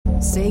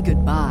Say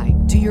goodbye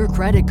to your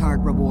credit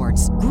card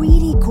rewards.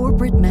 Greedy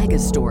corporate mega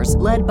stores,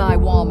 led by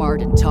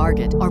Walmart and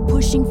Target, are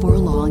pushing for a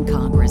law in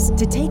Congress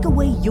to take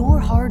away your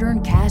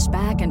hard-earned cash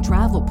back and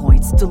travel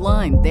points to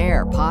line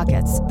their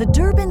pockets. The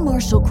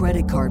Durbin-Marshall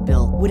credit card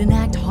bill would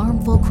enact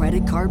harmful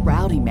credit card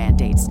routing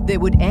mandates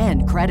that would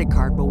end credit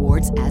card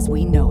rewards as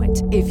we know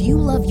it. If you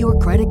love your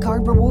credit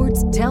card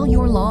rewards, tell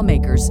your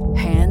lawmakers,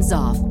 hands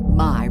off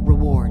my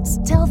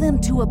rewards. Tell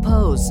them to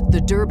oppose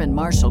the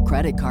Durbin-Marshall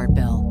credit card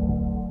bill.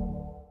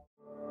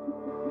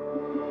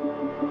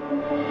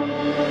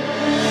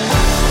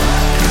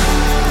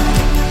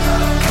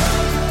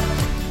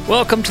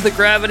 Welcome to the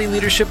Gravity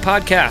Leadership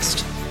Podcast,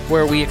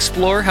 where we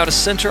explore how to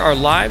center our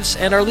lives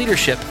and our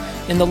leadership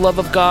in the love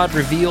of God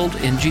revealed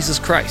in Jesus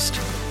Christ.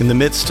 In the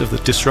midst of the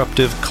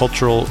disruptive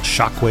cultural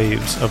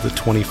shockwaves of the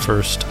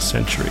 21st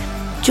century.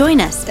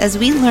 Join us as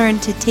we learn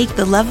to take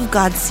the love of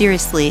God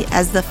seriously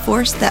as the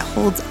force that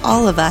holds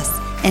all of us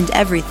and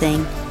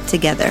everything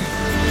together.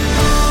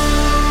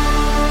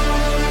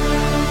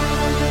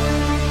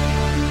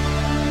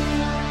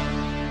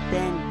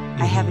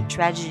 I have a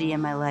tragedy in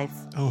my life.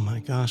 Oh my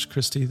gosh,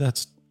 Christy,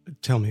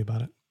 tell me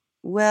about it.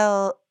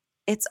 Well,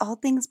 it's all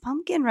things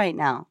pumpkin right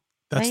now.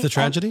 That's right? the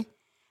tragedy?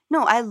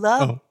 I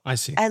love. Oh, I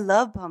see. I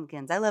love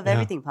pumpkins. I love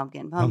everything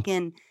pumpkin.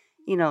 Pumpkin,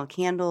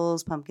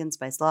 candles, pumpkin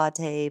spice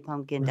latte,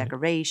 pumpkin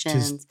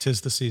decorations.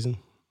 Tis the season.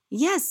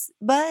 Yes,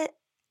 but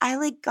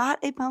I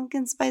got a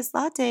pumpkin spice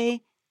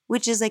latte,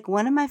 which is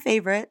one of my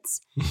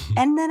favorites,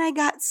 and then I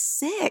got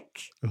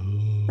sick. Ooh.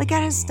 I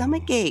had a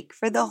stomach ache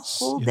for the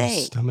whole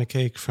day. Stomach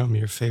ache from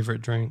your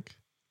favorite drink.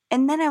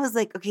 And then I was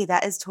like, okay,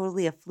 that is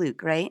totally a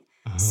fluke, right?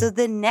 Uh-huh. So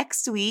the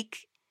next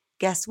week,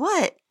 guess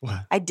what?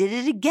 What? I did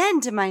it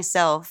again to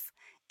myself,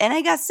 and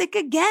I got sick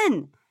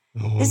again.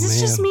 Oh, is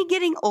this just man. me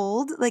getting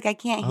old? I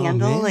can't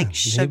handle man,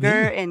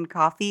 sugar maybe. and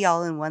coffee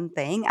all in one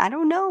thing? I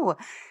don't know.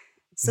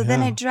 So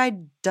then I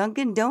tried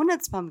Dunkin'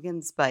 Donuts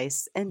pumpkin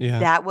spice, and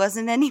that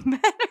wasn't any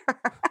better.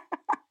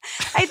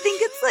 I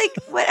think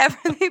it's whatever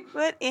they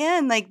put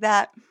in,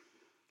 that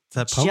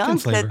pumpkin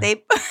junk flavor. that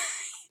they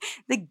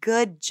the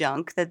good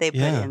junk that they put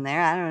in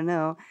there. I don't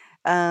know.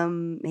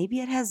 Maybe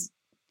it has,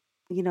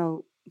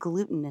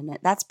 gluten in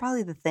it. That's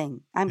probably the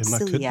thing. I'm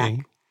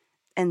celiac.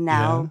 And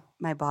now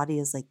my body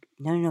is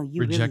no,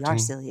 you Rejecting. really are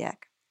celiac.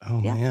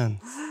 Oh, man.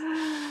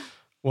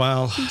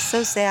 Well, I'm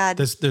so sad.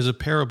 There's a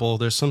parable.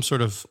 There's some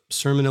sort of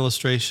sermon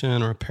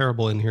illustration or a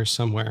parable in here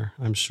somewhere,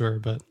 I'm sure.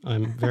 But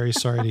I'm very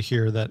sorry to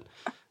hear that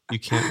you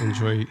can't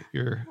enjoy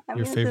your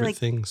favorite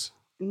things.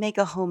 Make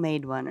a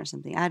homemade one or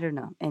something. I don't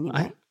know.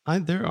 Anyway,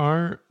 there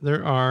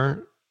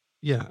are.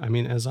 Yeah, I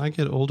mean, as I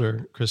get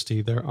older,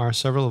 Christy, there are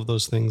several of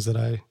those things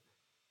that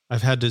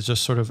I've had to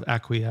just sort of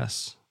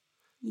acquiesce.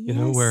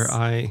 Yes. Where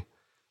I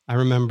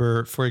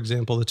remember, for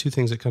example, the two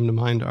things that come to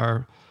mind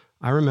are,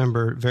 I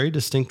remember very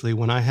distinctly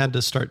when I had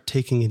to start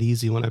taking it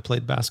easy when I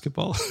played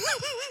basketball.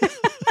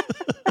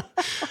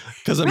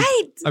 Because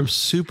I'm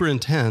super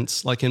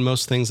intense, in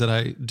most things that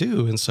I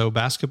do. And so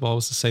basketball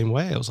was the same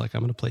way. I was I'm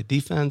going to play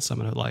defense. I'm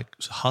going to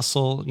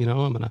hustle, I'm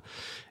going to.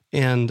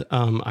 And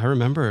I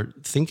remember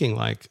thinking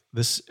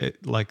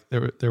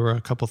there were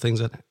a couple things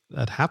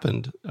that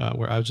happened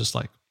where I was just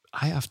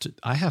I have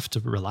to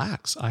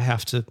relax. I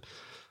have to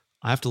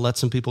let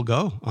some people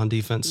go on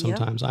defense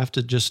sometimes. I have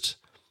to just,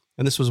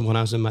 and this was when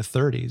I was in my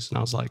 30s, and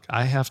I was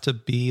I have to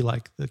be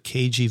the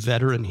cagey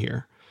veteran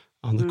here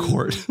on the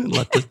court and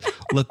let the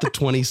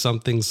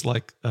 20-somethings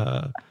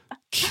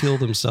kill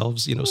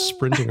themselves,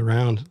 sprinting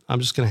around. I'm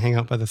just going to hang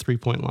out by the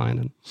 3-point line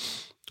and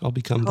I'll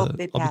become a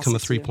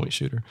 3-point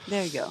shooter.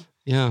 There you go.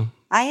 Yeah.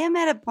 I am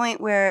at a point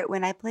where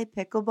when I play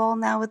pickleball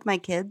now with my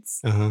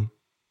kids,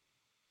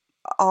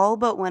 all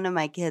but one of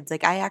my kids,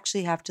 I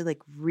actually have to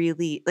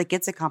really,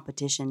 it's a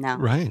competition now.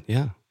 Right.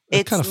 Yeah.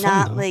 It's kind of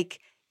not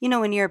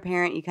fun, when you're a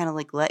parent, you kind of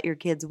let your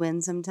kids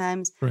win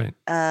sometimes. Right.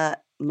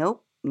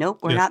 Nope.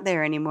 We're not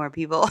there anymore,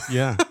 people.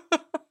 Yeah.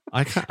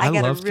 I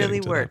love really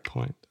getting to work. that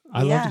point.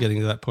 I love getting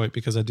to that point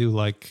because I do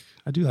like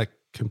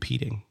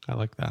competing. I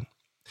like that.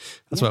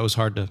 That's why it was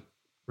hard to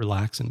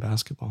relax in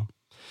basketball.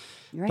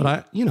 Right.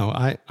 But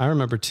I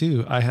remember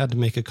too, I had to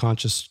make a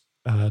conscious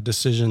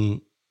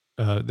decision.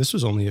 This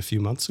was only a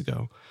few months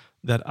ago,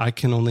 that I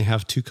can only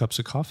have 2 cups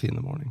of coffee in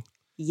the morning.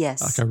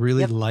 Yes. I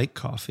really like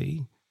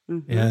coffee.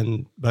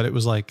 Mm-hmm. But it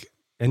was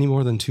any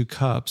more than 2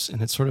 cups,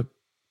 and it's sort of,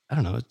 I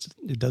don't know,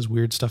 it does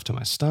weird stuff to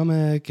my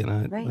stomach.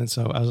 And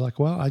so I was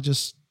well,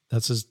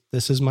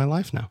 this is my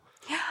life now.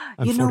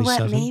 I'm you know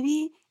 47. what?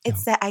 Maybe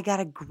it's that I got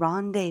a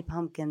grande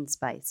pumpkin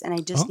spice and I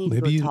just need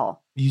to go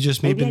tall. You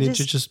just maybe need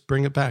to just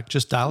bring it back.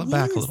 Just dial it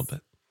back a little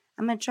bit.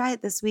 I'm going to try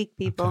it this week,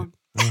 people. Okay.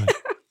 All right.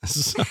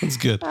 Sounds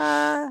good.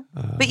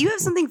 But you have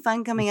something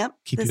fun coming up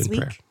this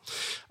week.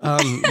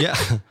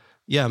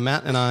 Yeah,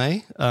 Matt and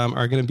I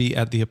are going to be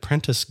at the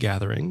Apprentice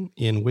Gathering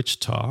in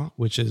Wichita,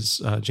 which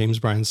is James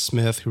Bryan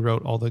Smith, who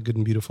wrote all the Good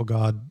and Beautiful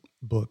God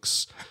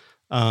books,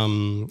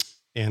 and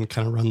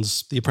kind of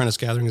runs the Apprentice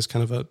Gathering is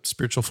kind of a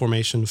spiritual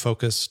formation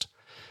focused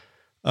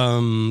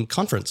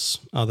conference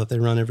that they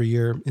run every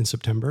year in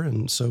September.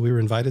 And so we were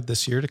invited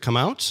this year to come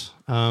out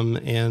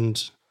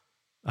and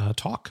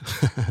talk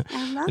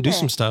and do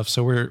some stuff.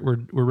 So we're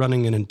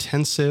running an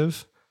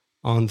intensive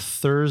on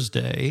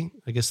Thursday.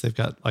 I guess they've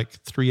got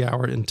like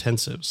 3-hour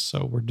intensives.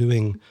 So we're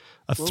doing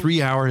a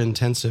 3-hour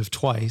intensive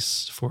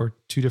twice for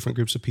 2 different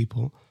groups of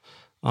people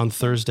on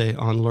Thursday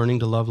on learning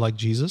to love like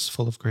Jesus,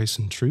 full of grace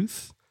and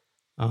truth,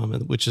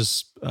 which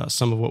is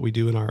some of what we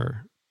do in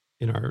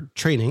our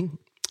training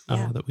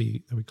that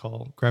we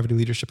call Gravity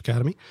Leadership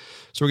Academy.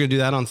 So we're going to do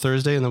that on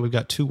Thursday, and then we've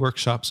got 2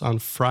 workshops on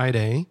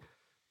Friday,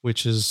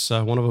 which is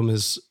one of them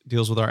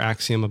deals with our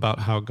axiom about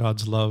how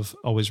God's love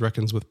always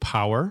reckons with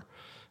power.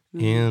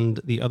 Mm-hmm. And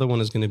the other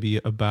one is going to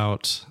be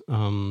about,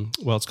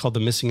 it's called the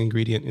missing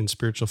ingredient in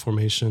spiritual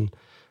formation,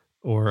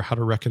 or how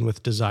to reckon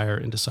with desire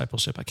in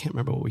discipleship. I can't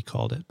remember what we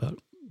called it, but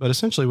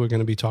essentially we're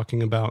going to be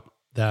talking about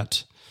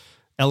that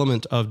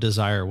element of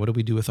desire. What do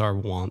we do with our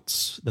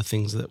wants, the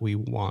things that we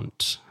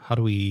want? How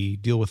do we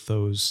deal with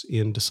those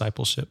in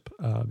discipleship?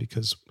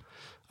 Because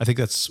I think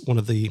that's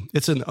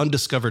it's an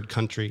undiscovered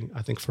country.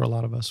 I think for a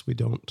lot of us, we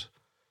don't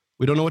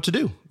know what to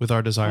do with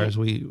our desires.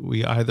 Right.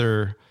 We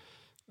either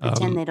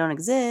pretend they don't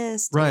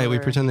exist. Right. We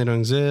pretend they don't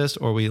exist,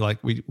 or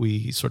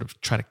we sort of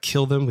try to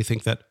kill them. We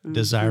think that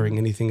desiring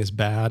anything is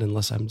bad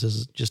unless I'm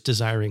just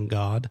desiring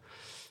God.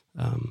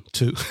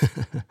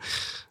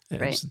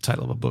 It's the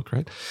title of a book,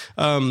 right?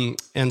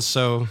 And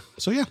so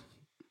yeah,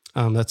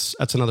 that's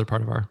another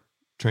part of our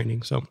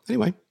training. So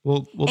anyway,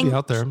 we'll be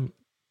out there.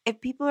 If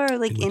people are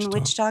like in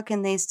Wichita,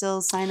 can they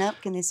still sign up?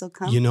 Can they still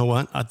come? You know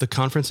what? The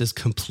conference is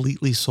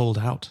completely sold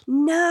out.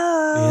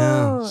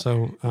 No. Yeah.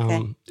 So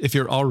if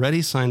you're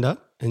already signed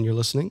up and you're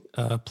listening,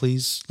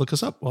 please look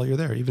us up while you're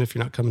there. Even if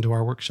you're not coming to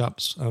our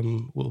workshops,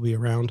 we'll be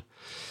around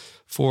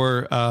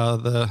for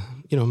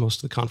most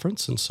of the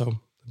conference. And so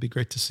it'd be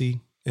great to see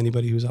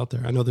anybody who's out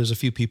there. I know there's a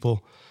few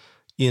people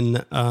in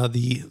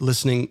the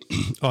listening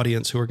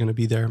audience who are going to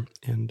be there.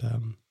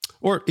 And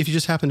or if you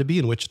just happen to be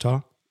in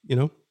Wichita,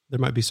 there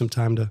might be some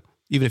time to,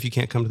 even if you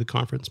can't come to the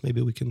conference, maybe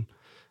we can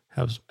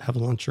have a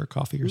lunch or a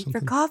coffee or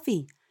something. For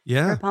coffee.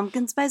 Yeah. For a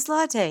pumpkin spice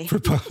latte. For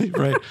coffee,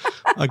 right.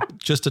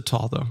 Just a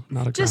tall, though,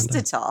 not a grande. Just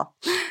a tall.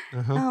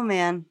 Uh-huh. Oh,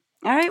 man.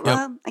 All right.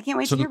 Well, I can't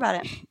wait to hear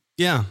about it.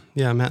 Yeah.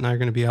 Matt and I are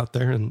going to be out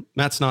there. And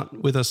Matt's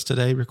not with us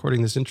today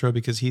recording this intro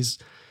because he's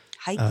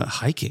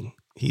hiking.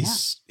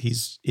 He's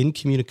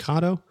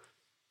incommunicado,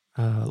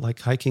 like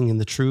hiking in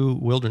the true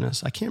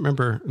wilderness. I can't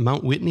remember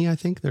Mount Whitney. I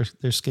think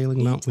they're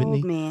scaling Mount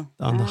Whitney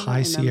on the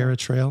High Sierra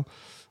Trail.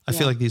 I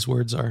feel like these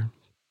words are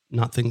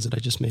not things that I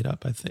just made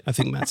up. I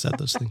think Matt said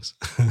those things.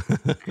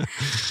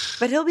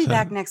 But he'll be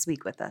back next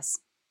week with us.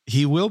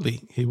 He will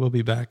be. He will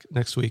be back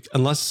next week,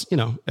 unless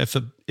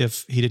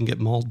if he didn't get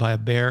mauled by a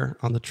bear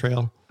on the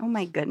trail. Oh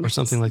my goodness, or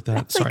something like that.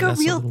 That's like a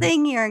real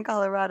thing here in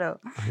Colorado.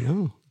 I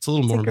know it's a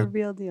little more like a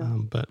real deal.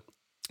 But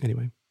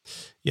anyway,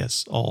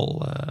 yes.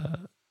 All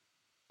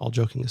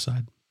joking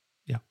aside,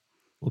 yeah,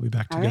 we'll be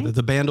back together. Right.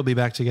 The band will be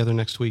back together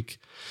next week.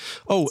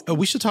 Oh,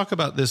 we should talk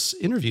about this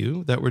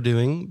interview that we're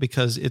doing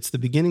because it's the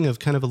beginning of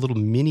kind of a little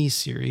mini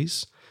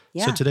series.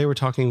 Yeah. So today we're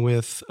talking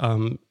with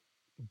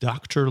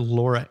Dr.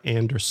 Laura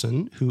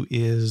Anderson, who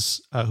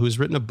has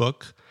written a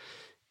book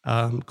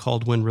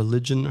called "When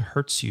Religion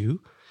Hurts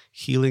You: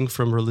 Healing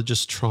from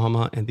Religious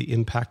Trauma and the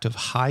Impact of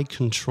High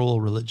Control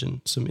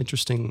Religion." Some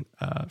interesting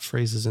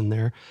phrases in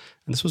there,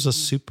 and this was a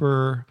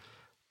super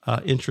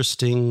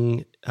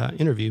interesting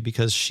interview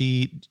because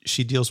she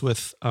deals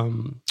with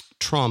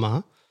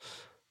trauma.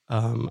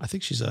 I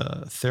think she's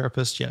a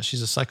therapist. Yeah,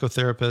 she's a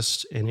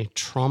psychotherapist and a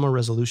trauma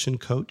resolution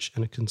coach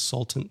and a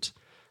consultant.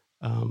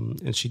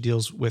 And she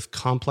deals with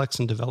complex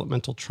and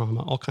developmental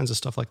trauma, all kinds of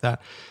stuff like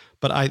that.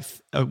 But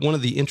one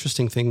of the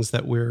interesting things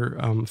that we're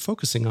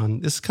focusing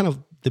on, this is kind of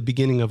the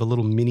beginning of a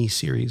little mini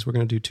series. We're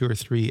going to do 2 or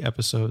 3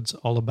 episodes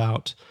all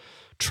about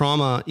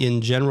trauma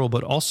in general,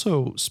 but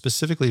also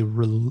specifically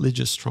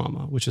religious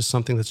trauma, which is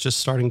something that's just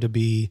starting to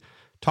be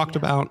talked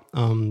about.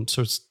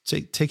 So it's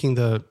taking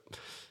the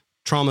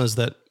traumas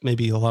that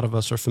maybe a lot of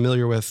us are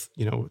familiar with,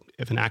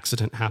 if an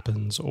accident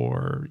happens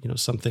or,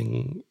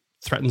 something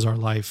threatens our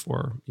life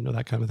or,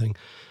 that kind of thing.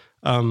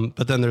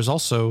 But then there's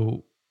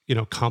also,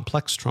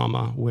 complex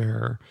trauma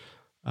where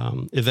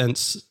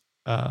events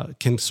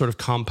can sort of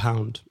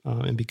compound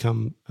and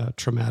become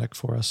traumatic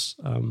for us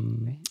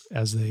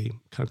as they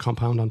kind of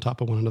compound on top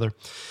of one another.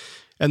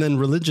 And then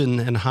religion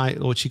and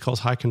what she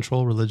calls high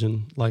control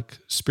religion, like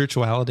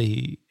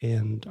spirituality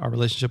and our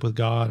relationship with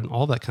God and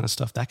all that kind of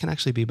stuff, that can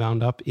actually be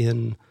bound up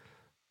in,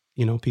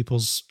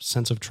 people's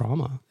sense of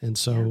trauma. And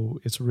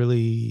so it's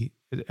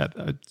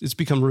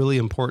become really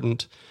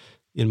important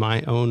in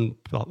my own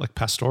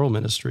pastoral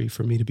ministry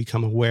for me to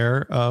become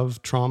aware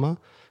of trauma,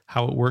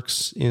 how it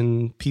works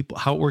in people,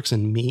 how it works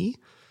in me,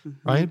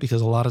 right?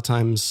 Because a lot of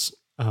times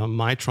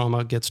my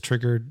trauma gets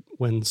triggered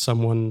when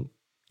someone,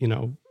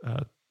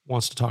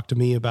 wants to talk to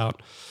me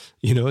about,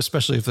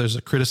 especially if there's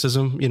a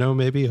criticism,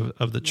 maybe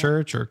of the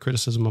church or a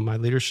criticism of my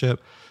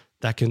leadership,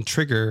 that can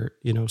trigger,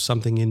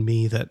 something in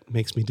me that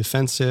makes me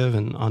defensive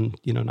and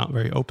not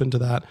very open to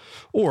that,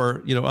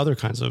 or, other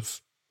kinds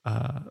of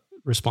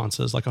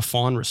responses, like a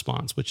fawn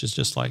response, which is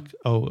just like,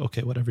 oh,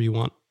 okay, whatever you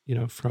want,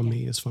 from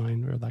me is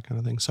fine, or that kind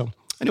of thing. So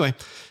anyway,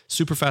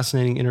 super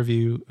fascinating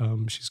interview.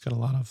 She's got a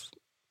lot of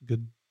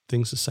good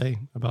things to say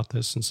about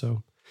this. And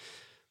so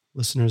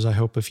listeners, I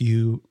hope if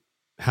you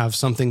have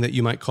something that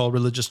you might call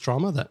religious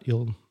trauma, that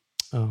you'll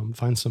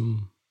find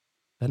some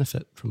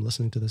benefit from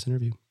listening to this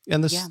interview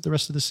and the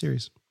rest of this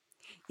series.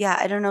 Yeah,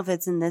 I don't know if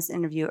it's in this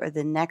interview or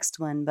the next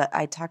one, but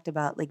I talked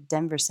about like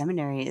Denver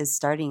Seminary is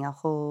starting a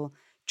whole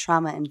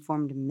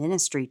trauma-informed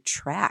ministry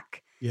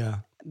track. Yeah.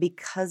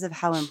 Because of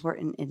how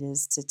important it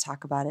is to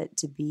talk about it,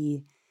 to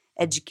be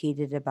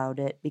educated about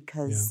it,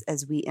 because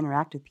as we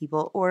interact with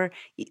people, or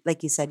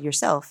like you said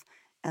yourself,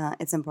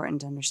 it's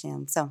important to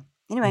understand. So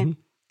anyway,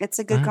 it's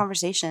a good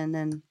conversation,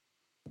 and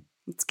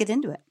let's get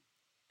into it.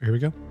 Here we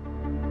go.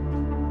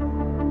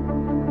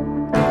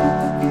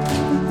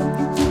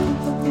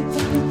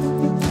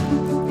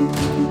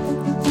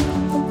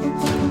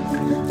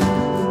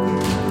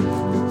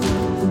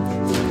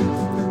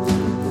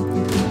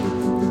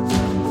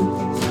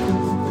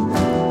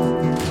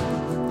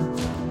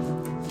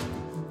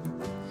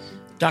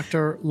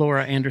 Dr.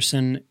 Laura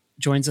Anderson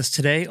joins us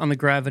today on the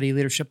Gravity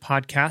Leadership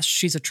Podcast.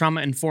 She's a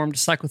trauma-informed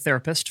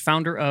psychotherapist,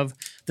 founder of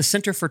the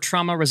Center for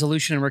Trauma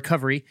Resolution and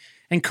Recovery,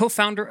 and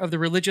co-founder of the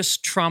Religious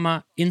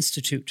Trauma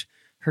Institute.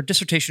 Her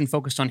dissertation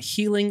focused on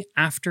healing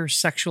after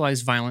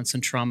sexualized violence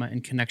and trauma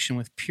in connection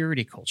with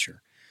purity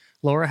culture.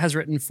 Laura has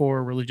written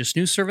for Religious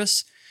News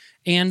Service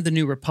and The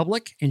New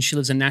Republic, and she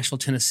lives in Nashville,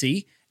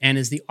 Tennessee, and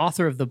is the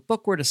author of the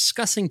book we're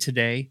discussing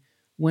today,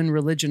 When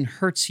Religion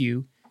Hurts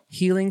You,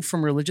 Healing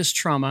from Religious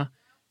Trauma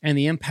and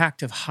the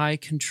Impact of High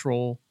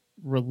Control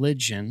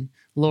Religion.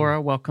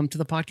 Laura, welcome to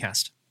the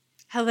podcast.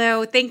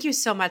 Hello. Thank you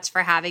so much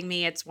for having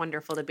me. It's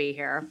wonderful to be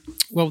here.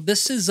 Well,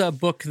 this is a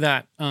book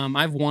that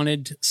I've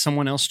wanted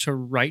someone else to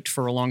write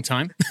for a long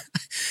time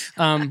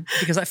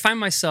because I find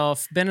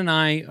myself, Ben and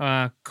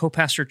I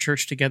co-pastor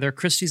church together.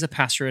 Christy's a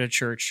pastor at a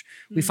church.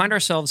 We find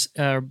ourselves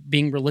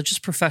being religious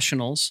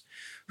professionals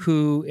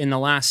who in the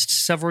last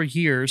several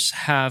years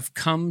have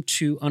come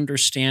to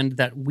understand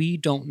that we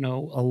don't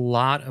know a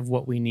lot of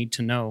what we need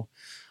to know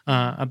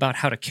about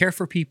how to care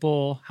for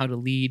people, how to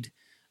lead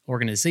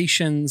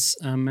organizations,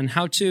 and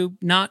how to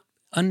not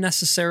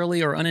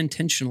unnecessarily or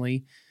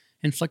unintentionally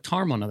inflict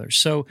harm on others.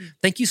 So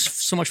thank you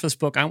so much for this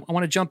book. I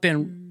want to jump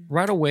in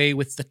right away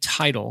with the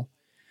title.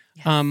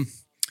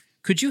 Yes.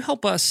 Could you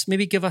help us,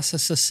 maybe give us a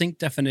succinct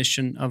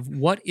definition of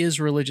what is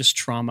religious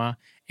trauma?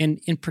 And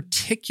in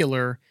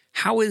particular,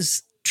 how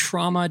is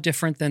trauma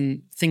different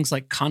than things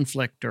like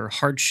conflict or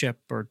hardship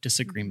or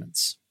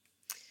disagreements?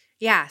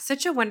 Yeah,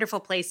 such a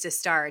wonderful place to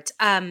start.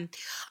 I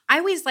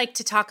always like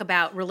to talk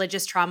about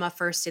religious trauma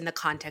first in the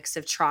context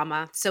of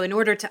trauma. So in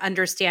order to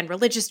understand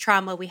religious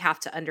trauma, we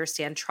have to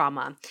understand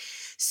trauma.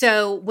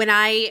 So when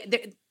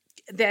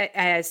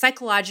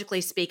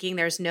psychologically speaking,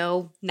 there's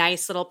no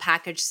nice little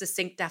package,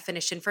 succinct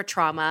definition for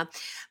trauma.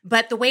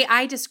 But the way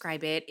I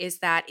describe it is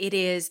that it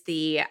is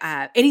the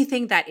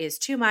anything that is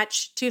too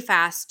much, too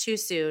fast, too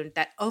soon,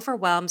 that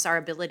overwhelms our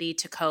ability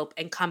to cope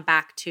and come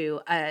back to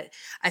a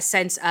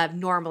sense of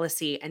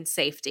normalcy and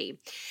safety.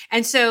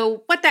 And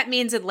so what that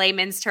means in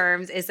layman's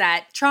terms is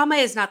that trauma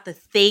is not the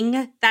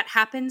thing that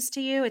happens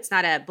to you. It's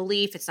not a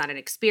belief. It's not an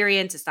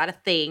experience. It's not a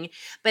thing.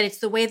 But it's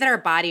the way that our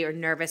body or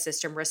nervous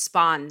system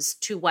responds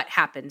to what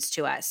happens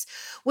to us,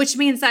 which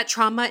means that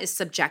trauma is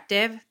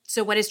subjective.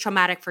 So what is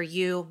traumatic for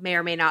you may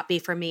or may not be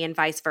for me, and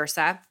vice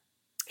versa.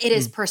 It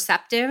is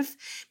perceptive,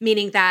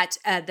 meaning that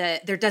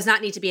there does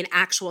not need to be an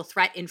actual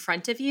threat in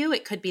front of you.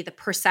 It could be the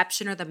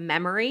perception or the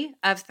memory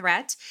of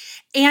threat.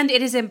 And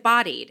it is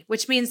embodied,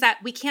 which means that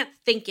we can't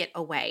think it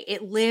away.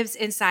 It lives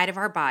inside of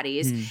our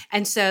bodies.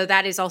 And so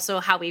that is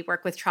also how we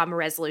work with trauma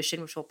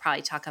resolution, which we'll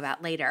probably talk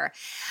about later.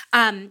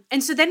 And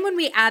so then when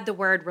we add the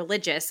word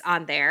religious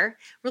on there,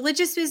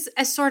 religious is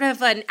a sort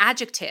of an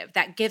adjective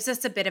that gives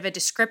us a bit of a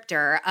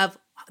descriptor of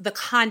the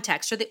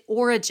context or the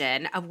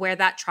origin of where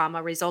that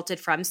trauma resulted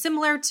from,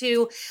 similar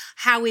to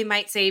how we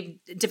might say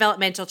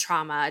developmental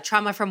trauma,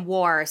 trauma from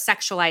war,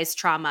 sexualized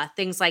trauma,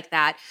 things like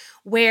that,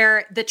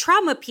 where the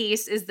trauma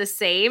piece is the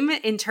same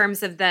in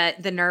terms of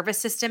the nervous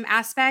system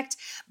aspect,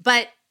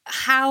 but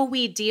how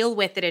we deal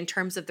with it in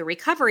terms of the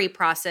recovery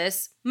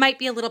process might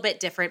be a little bit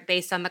different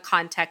based on the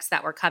context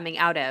that we're coming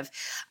out of.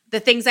 The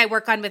things I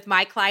work on with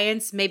my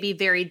clients may be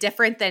very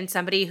different than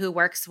somebody who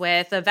works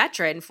with a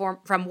veteran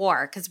from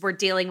war, because we're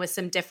dealing with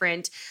some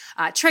different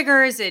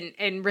triggers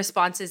and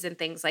responses and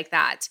things like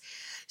that.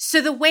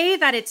 So the way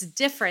that it's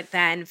different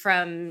then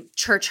from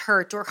church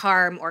hurt or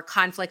harm or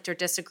conflict or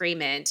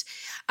disagreement,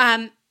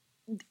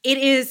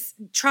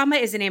 trauma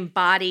is an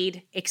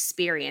embodied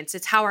experience.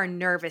 It's how our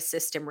nervous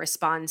system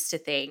responds to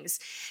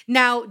things.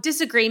 Now,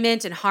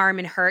 disagreement and harm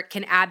and hurt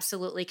can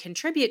absolutely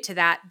contribute to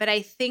that, but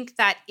I think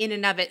that in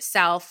and of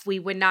itself, we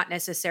would not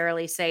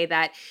necessarily say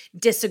that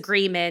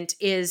disagreement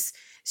is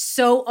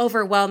so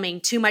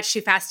overwhelming, too much,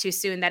 too fast, too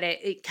soon, that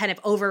it kind of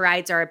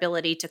overrides our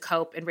ability to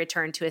cope and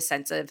return to a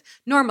sense of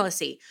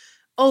normalcy.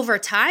 Over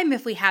time,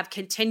 if we have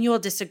continual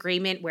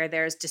disagreement where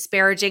there's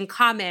disparaging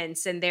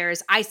comments and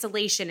there's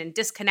isolation and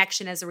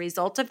disconnection as a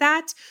result of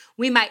that,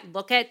 we might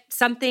look at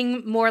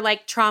something more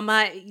like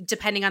trauma,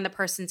 depending on the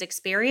person's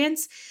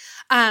experience.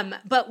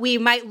 But we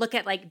might look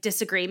at like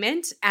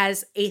disagreement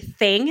as a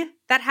thing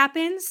that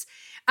happens.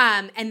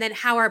 And then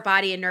how our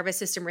body and nervous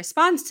system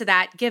responds to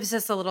that gives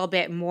us a little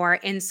bit more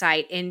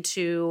insight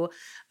into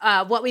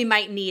what we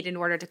might need in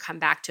order to come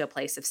back to a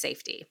place of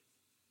safety.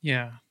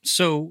 Yeah.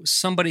 So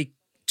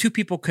two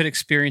people could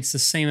experience the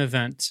same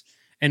event,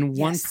 and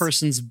one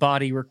person's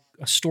body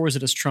stores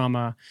it as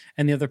trauma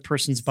and the other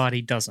person's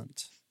body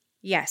doesn't.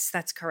 Yes,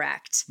 that's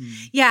correct.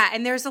 Yeah,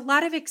 and there's a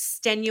lot of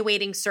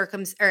extenuating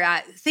things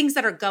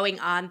that are going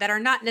on that are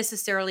not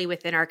necessarily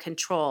within our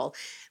control.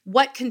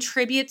 What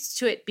contributes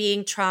to it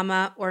being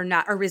trauma or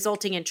not, or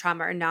resulting in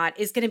trauma or not,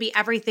 is going to be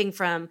everything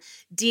from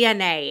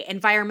DNA,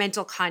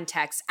 environmental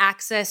context,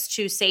 access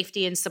to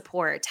safety and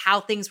support, how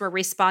things were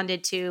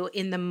responded to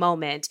in the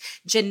moment,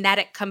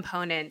 genetic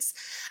components.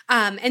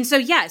 And so,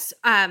 yes,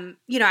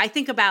 I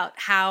think about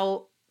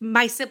how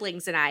my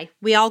siblings and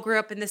we all grew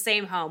up in the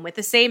same home with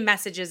the same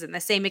messages and the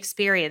same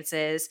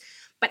experiences,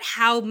 but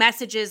how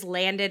messages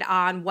landed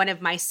on one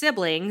of my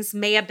siblings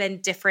may have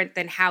been different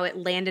than how it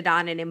landed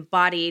on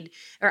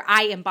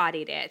I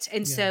embodied it.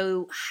 And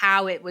so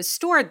how it was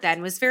stored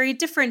then was very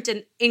different,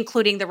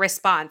 including the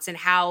response and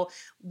how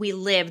we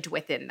lived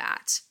within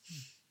that.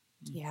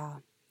 Yeah.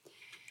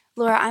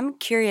 Laura, I'm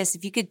curious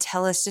if you could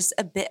tell us just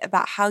a bit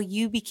about how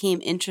you became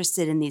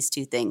interested in these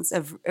two things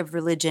of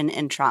religion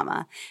and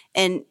trauma.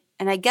 And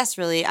I guess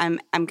really I'm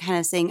kind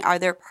of saying, are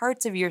there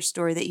parts of your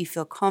story that you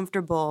feel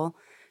comfortable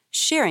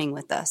sharing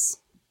with us?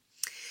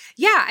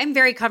 Yeah, I'm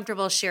very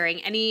comfortable sharing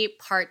any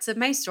parts of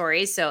my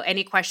story, so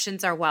any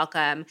questions are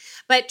welcome.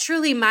 But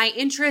truly, my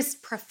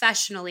interest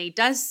professionally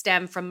does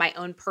stem from my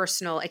own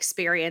personal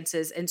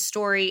experiences and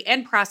story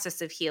and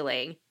process of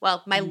healing.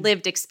 Well, my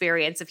lived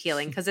experience of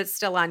healing, because it's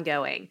still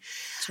ongoing.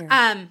 Sure.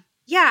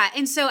 Yeah.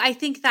 And so I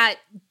think that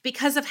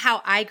because of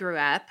how I grew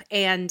up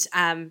and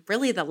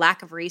really the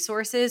lack of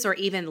resources or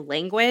even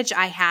language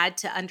I had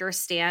to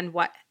understand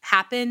what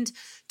happened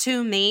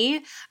to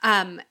me,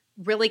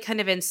 really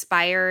kind of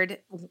inspired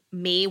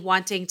me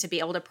wanting to be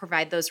able to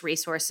provide those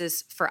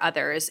resources for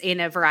others in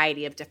a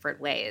variety of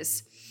different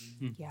ways.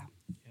 Yeah.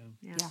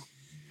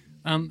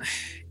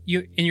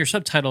 You in your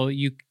subtitle,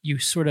 you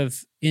sort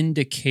of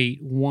indicate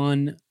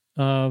one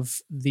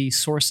of the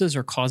sources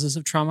or causes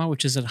of trauma,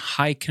 which is a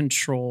high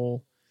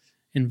control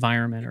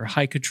environment or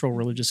high control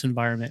religious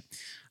environment.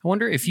 I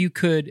wonder if you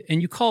could,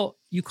 and you call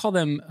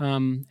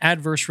them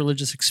adverse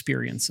religious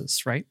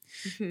experiences, right?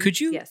 Mm-hmm.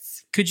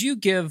 Could you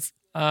give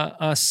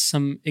us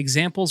some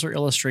examples or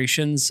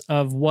illustrations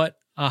of what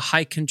a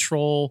high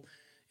control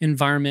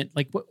environment,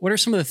 like what are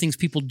some of the things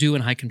people do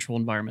in high control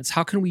environments?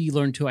 How can we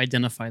learn to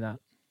identify that?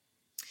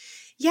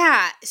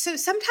 Yeah. So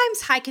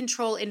sometimes high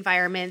control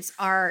environments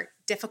are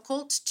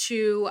difficult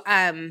to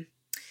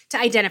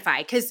identify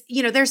because,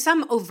 there's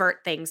some overt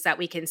things that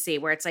we can see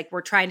where it's like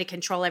we're trying to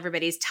control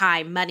everybody's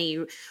time,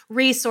 money,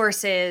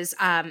 resources,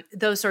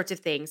 those sorts of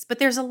things. But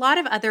there's a lot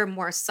of other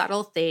more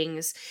subtle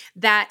things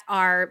that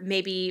are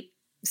maybe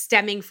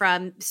stemming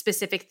from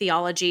specific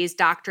theologies,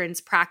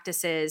 doctrines,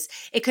 practices.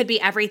 It could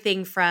be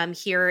everything from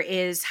here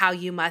is how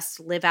you must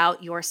live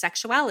out your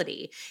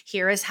sexuality.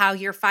 Here is how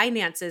your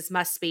finances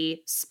must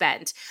be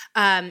spent.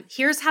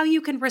 Here's how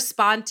you can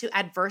respond to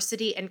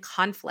adversity and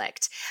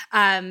conflict.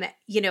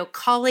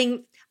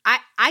 Calling,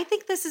 I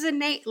think this is a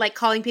name, like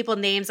calling people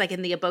names like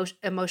in the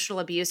emotional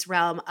abuse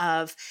realm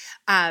of,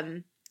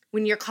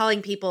 when you're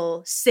calling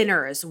people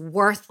sinners,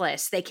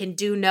 worthless, they can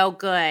do no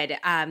good,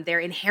 they're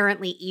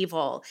inherently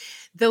evil.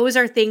 Those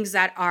are things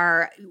that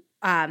are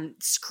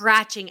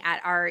scratching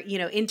at our,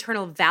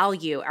 internal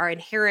value, our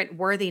inherent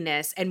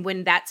worthiness. And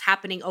when that's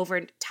happening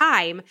over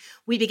time,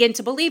 we begin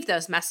to believe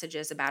those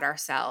messages about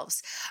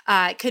ourselves.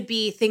 It could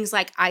be things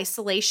like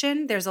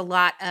isolation. There's a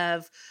lot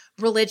of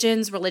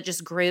religions, religious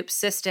groups,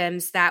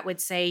 systems that would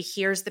say,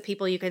 here's the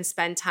people you can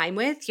spend time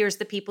with. Here's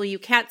the people you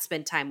can't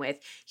spend time with.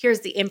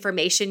 Here's the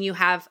information you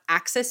have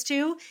access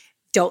to.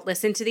 Don't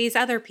listen to these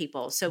other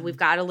people. So we've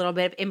got a little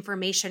bit of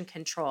information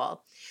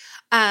control.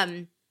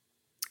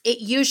 It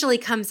usually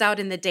comes out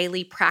in the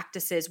daily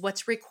practices,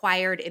 what's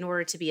required in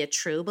order to be a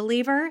true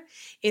believer,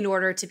 in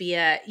order to be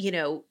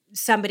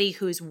somebody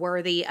who's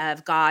worthy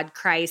of God,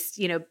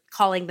 Christ,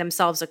 calling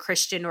themselves a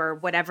Christian or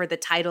whatever the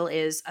title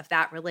is of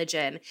that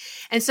religion.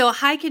 And so a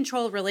high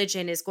control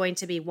religion is going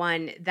to be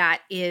one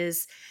that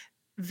is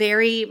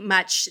very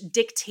much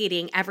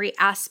dictating every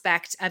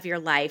aspect of your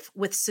life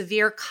with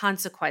severe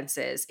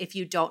consequences if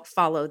you don't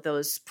follow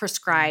those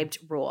prescribed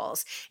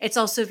rules. It's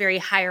also very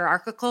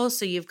hierarchical.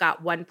 So you've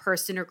got one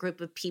person or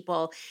group of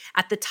people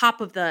at the top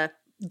of the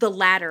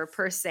ladder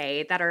per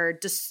se that are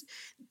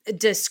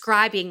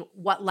describing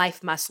what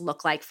life must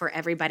look like for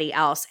everybody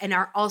else and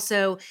are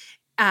also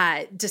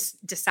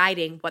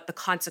deciding what the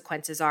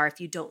consequences are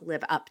if you don't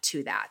live up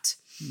to that.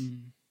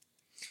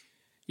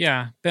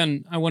 Yeah,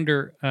 Ben, I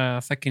wonder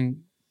if I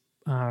can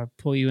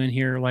pull you in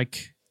here.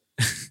 Like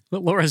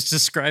what Laura's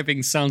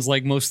describing sounds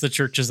like most of the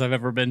churches I've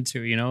ever been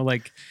to.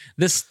 Like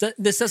this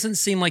doesn't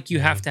seem like you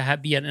have to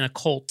be in a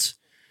cult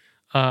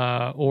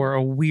or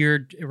a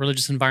weird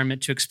religious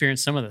environment to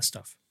experience some of this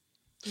stuff.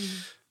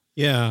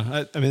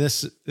 Yeah, I mean,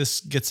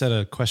 this gets at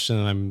a question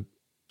that I'm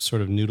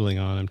sort of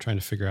noodling on. I'm trying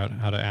to figure out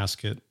how to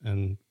ask it,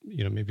 and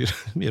maybe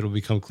it'll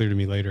become clear to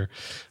me later.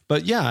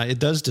 But yeah, it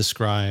does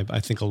describe, I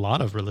think, a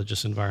lot of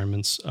religious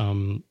environments.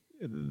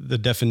 The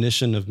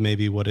definition of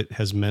maybe what it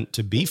has meant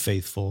to be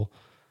faithful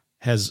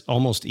has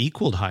almost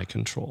equaled high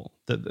control.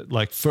 That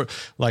like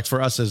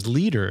for us as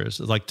leaders,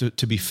 like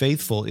to be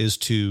faithful is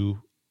to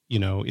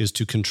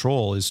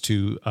control, is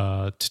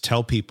to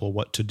tell people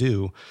what to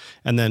do.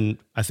 And then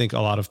I think a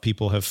lot of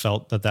people have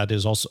felt that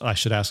is also, I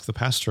should ask the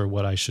pastor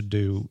what I should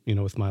do,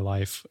 with my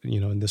life,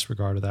 in this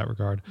regard or that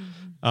regard.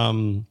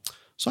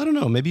 So I don't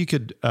know, maybe you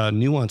could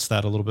nuance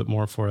that a little bit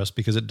more for us,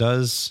 because it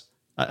does,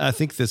 I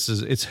think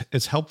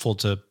it's helpful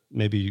to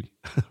maybe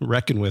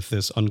reckon with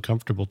this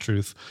uncomfortable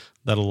truth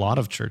that a lot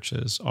of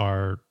churches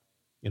are,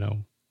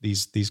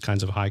 these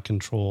kinds of high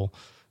control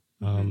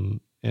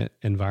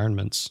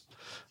environments.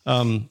 So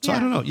I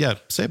don't know. Yeah.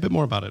 Say a bit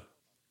more about it.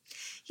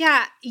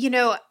 Yeah.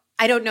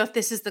 I don't know if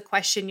this is the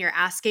question you're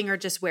asking or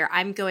just where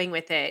I'm going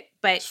with it,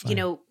 but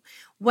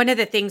one of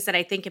the things that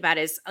I think about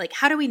is like,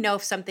 how do we know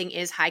if something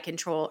is high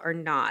control or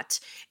not?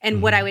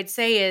 And what I would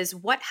say is,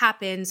 what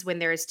happens when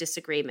there is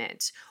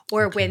disagreement,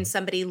 or when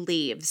somebody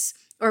leaves,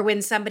 or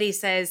when somebody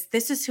says,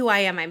 this is who I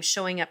am, I'm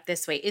showing up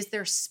this way? Is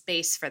there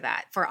space for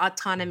that, for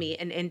autonomy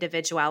and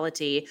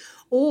individuality?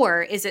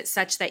 Or is it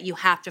such that you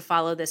have to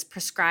follow this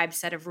prescribed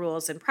set of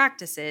rules and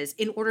practices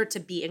in order to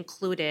be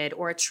included,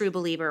 or a true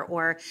believer,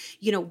 or,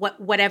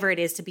 whatever it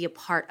is, to be a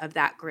part of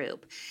that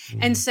group?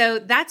 And so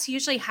that's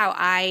usually how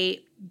I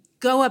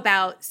go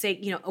about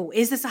saying,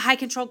 is this a high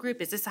control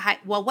group? Is this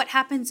well, what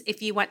happens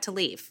if you want to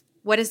leave?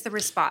 What is the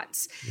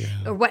response?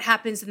 Or what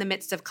happens in the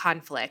midst of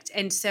conflict?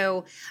 And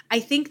so I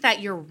think that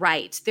you're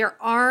right. There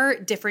are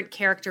different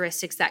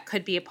characteristics that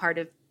could be a part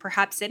of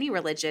perhaps any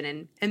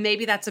religion. And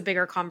maybe that's a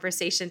bigger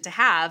conversation to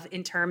have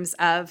in terms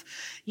of,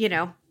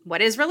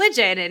 what is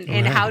religion,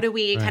 and how do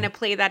we kind of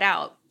play that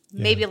out?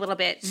 Maybe a little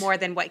bit more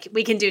than what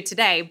we can do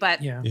today, but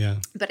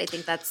I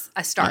think that's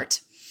a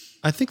start.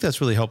 I think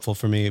that's really helpful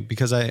for me,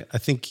 because I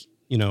think,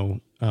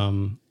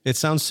 it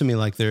sounds to me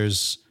like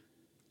there's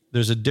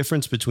a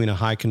difference between a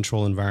high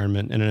control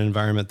environment and an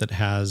environment that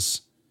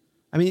has,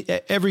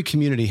 every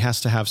community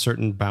has to have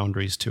certain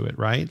boundaries to it,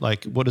 right?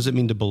 Like, what does it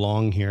mean to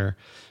belong here?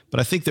 But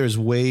I think there's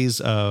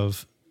ways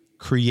of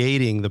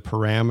creating the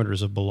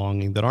parameters of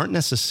belonging that aren't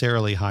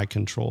necessarily high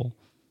control,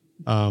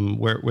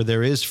 where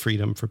there is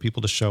freedom for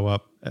people to show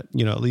up, at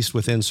least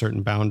within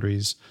certain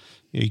boundaries.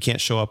 You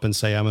can't show up and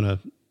say, I'm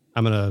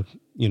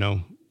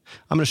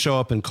gonna show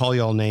up and call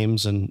y'all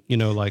names, and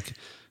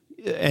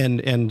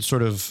and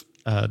sort of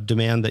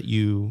demand that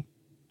you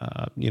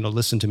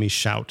listen to me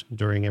shout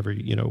during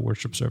every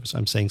worship service.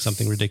 I'm saying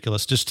something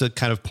ridiculous, just to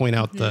kind of point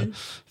out the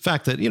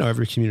fact that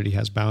every community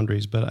has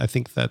boundaries. But I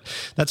think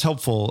that's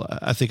helpful.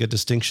 I think a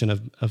distinction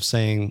of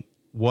saying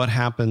what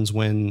happens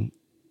when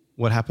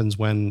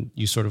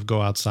you sort of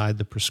go outside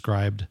the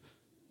prescribed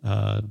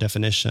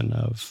definition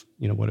of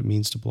what it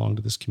means to belong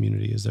to this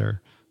community. Is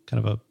there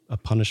kind of a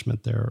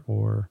punishment there,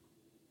 or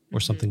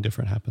something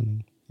different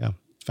happening? Yeah,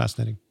 it's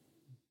fascinating.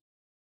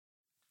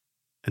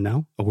 And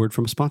now, a word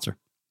from a sponsor.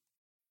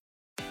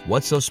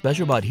 What's so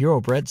special about Hero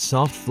Bread's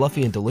soft,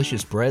 fluffy, and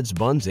delicious breads,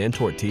 buns, and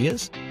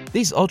tortillas?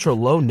 These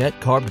ultra-low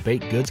net-carb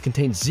baked goods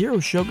contain zero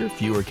sugar,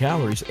 fewer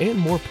calories, and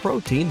more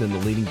protein than the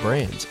leading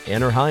brands,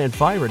 and are high in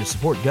fiber to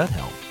support gut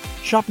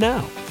health. Shop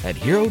now at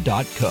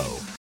hero.co.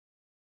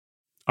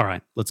 All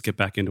right, let's get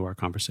back into our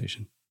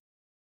conversation.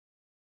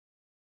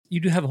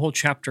 You do have a whole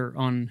chapter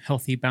on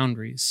healthy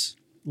boundaries,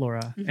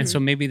 Laura. And so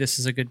maybe this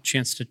is a good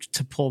chance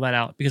to pull that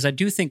out, because I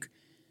do think,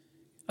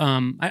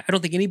 I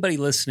don't think anybody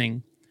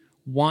listening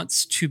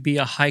wants to be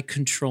a high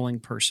controlling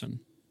person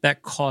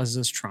that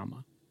causes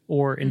trauma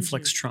or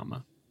inflicts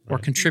trauma or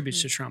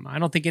contributes to trauma. I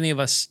don't think any of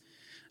us,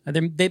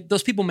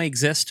 those people may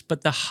exist,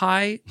 but the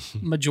high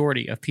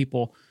majority of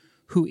people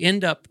who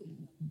end up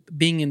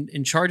being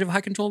in charge of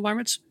high control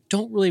environments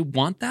don't really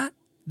want that.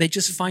 They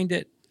just find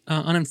it,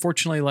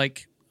 unfortunately,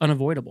 like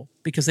unavoidable,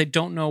 because they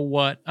don't know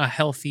what a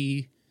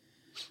healthy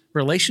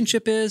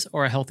relationship is,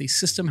 or a healthy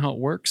system, how it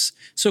works.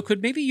 So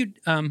could maybe you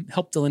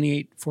help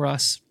delineate for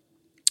us,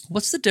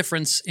 what's the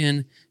difference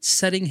in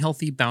setting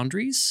healthy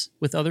boundaries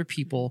with other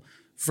people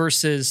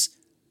versus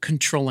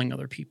controlling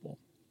other people?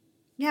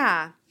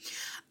 Yeah.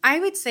 I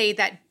would say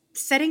that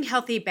setting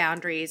healthy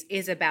boundaries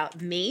is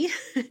about me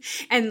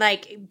and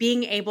like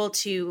being able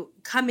to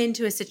come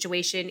into a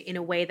situation in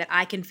a way that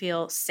I can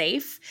feel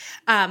safe.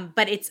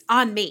 But it's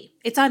on me.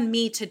 It's on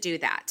me to do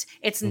that.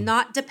 It's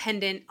not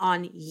dependent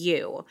on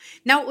you.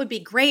 Now, it would be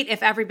great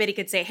if everybody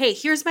could say, hey,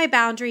 here's my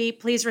boundary.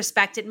 Please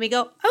respect it. And we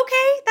go,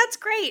 okay, that's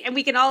great. And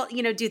we can all,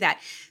 do that.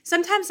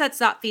 Sometimes that's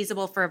not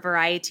feasible for a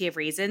variety of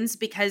reasons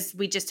because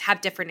we just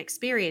have different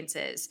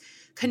experiences.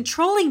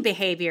 Controlling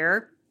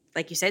behavior,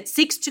 like you said,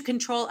 seeks to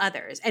control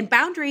others. And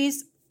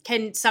boundaries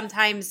can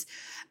sometimes,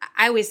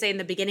 I always say in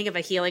the beginning of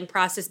a healing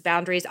process,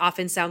 boundaries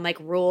often sound like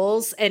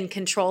rules and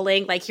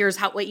controlling, like here's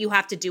what you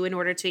have to do in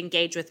order to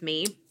engage with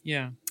me.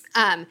 Yeah.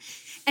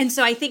 And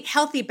so I think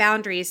healthy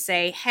boundaries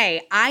say,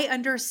 hey, I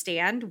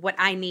understand what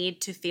I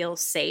need to feel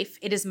safe.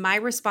 It is my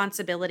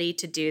responsibility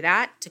to do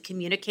that, to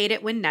communicate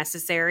it when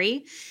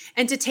necessary,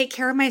 and to take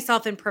care of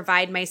myself and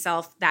provide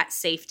myself that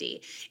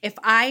safety. If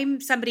I'm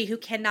somebody who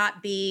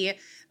cannot be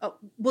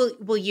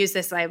we'll use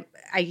this. I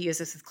use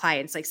this with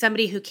clients, like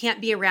somebody who can't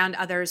be around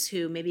others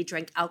who maybe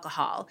drink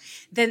alcohol,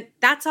 then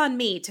that's on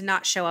me to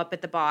not show up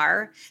at the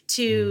bar,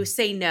 to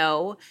say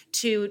no,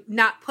 to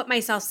not put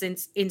myself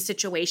in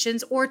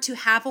situations, or to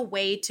have a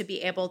way to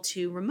be able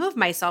to remove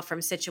myself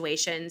from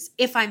situations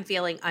if I'm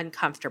feeling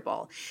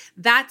uncomfortable.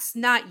 That's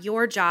not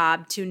your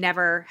job to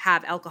never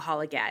have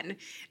alcohol again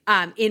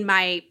in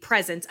my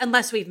presence,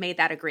 unless we've made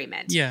that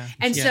agreement. Yeah.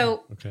 And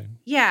so, okay.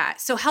 Yeah.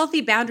 So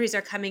healthy boundaries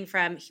are coming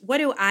from, what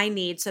do I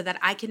need so that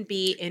I can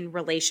be in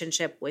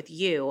relationship with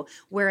you?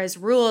 Whereas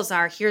rules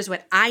are, here's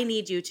what I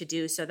need you to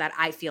do so that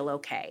I feel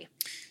okay.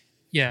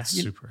 Yeah.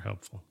 Super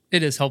helpful.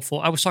 It is helpful.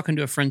 I was talking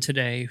to a friend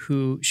today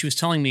who she was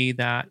telling me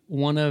that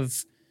one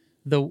of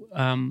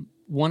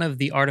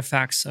the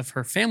artifacts of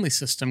her family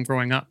system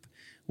growing up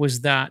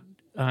was that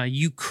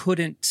you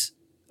couldn't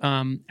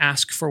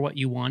ask for what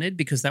you wanted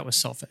because that was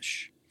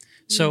selfish.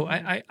 So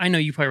I know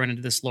you probably run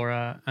into this,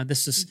 Laura.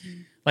 This is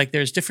like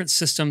there's different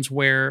systems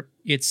where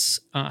it's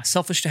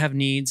selfish to have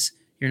needs.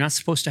 You're not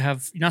supposed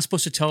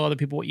to tell other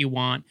people what you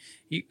want.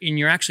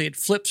 It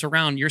flips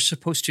around. You're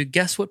supposed to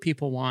guess what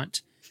people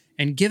want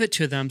and give it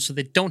to them so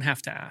they don't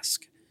have to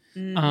ask.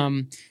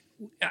 Can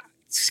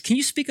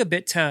you speak a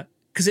bit to,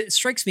 because it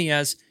strikes me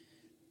as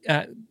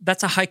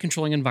that's a high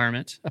controlling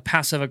environment, a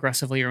passive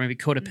aggressively or maybe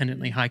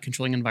codependently high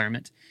controlling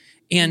environment.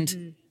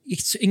 And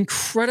it's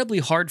incredibly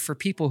hard for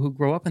people who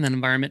grow up in that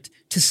environment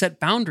to set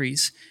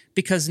boundaries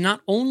because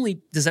not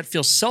only does that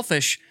feel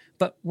selfish,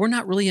 but we're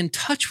not really in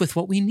touch with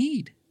what we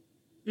need.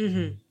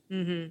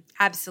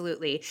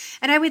 Absolutely.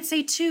 And I would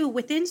say too,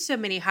 within so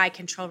many high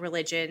control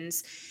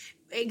religions,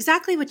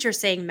 exactly what you're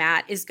saying,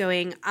 Matt, is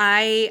going,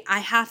 I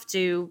have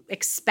to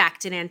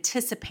expect and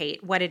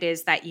anticipate what it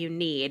is that you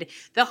need.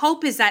 The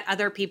hope is that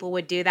other people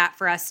would do that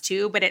for us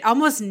too, but it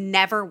almost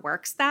never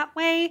works that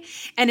way.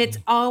 And it's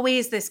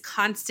always this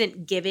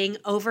constant giving,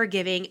 over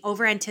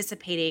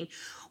anticipating,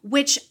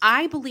 which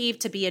I believe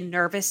to be a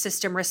nervous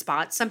system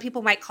response. Some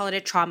people might call it a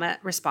trauma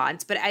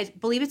response, but I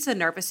believe it's a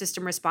nervous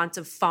system response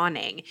of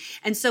fawning.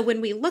 And so when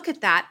we look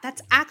at that,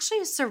 that's actually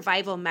a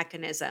survival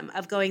mechanism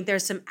of going,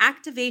 there's some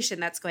activation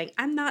that's going,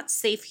 I'm not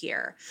safe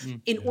here.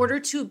 In order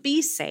to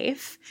be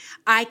safe,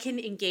 I can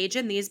engage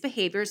in these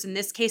behaviors, in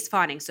this case,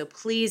 fawning. So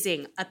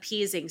pleasing,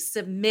 appeasing,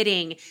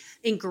 submitting,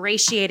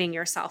 ingratiating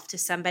yourself to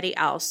somebody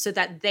else so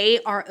that they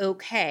are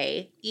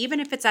okay,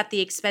 even if it's at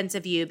the expense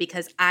of you,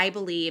 because I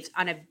believe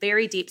on a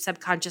very deep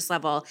subconscious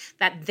level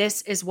that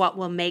this is what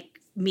will make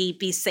me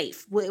be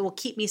safe. It will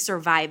keep me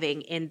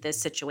surviving in this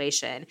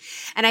situation.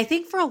 And I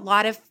think for a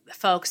lot of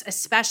folks,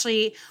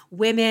 especially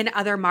women,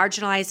 other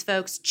marginalized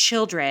folks,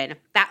 children,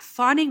 that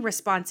fawning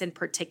response in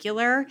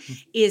particular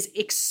is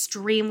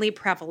extremely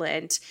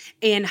prevalent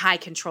in high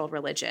control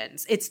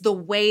religions. It's the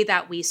way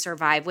that we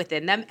survive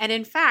within them. And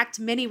in fact,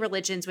 many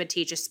religions would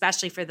teach,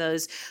 especially for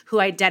those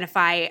who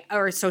identify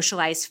or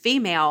socialize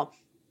female,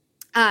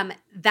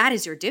 that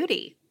is your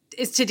duty,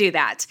 is to do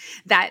that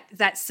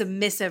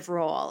submissive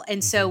role.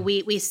 And so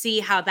we see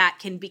how that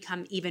can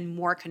become even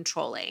more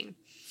controlling.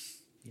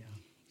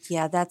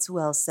 Yeah, that's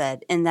well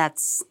said. And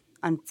that's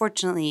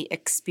unfortunately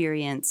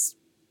experienced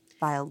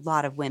by a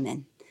lot of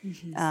women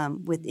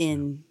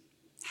within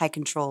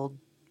high-controlled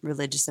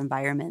religious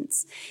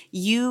environments.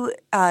 You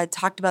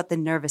talked about the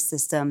nervous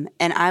system,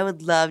 and I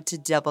would love to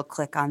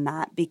double-click on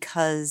that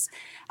because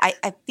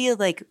I feel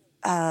like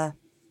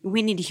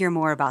we need to hear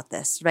more about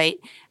this, right?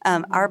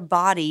 Our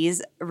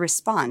bodies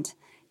respond.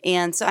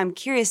 And so I'm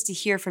curious to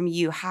hear from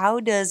you,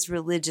 how does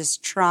religious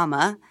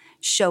trauma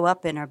show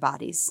up in our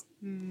bodies?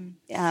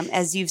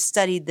 As you've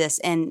studied this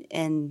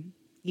and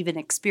even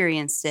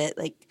experienced it,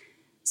 like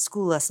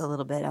school us a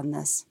little bit on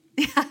this.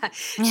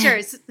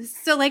 Sure.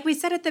 So like we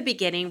said at the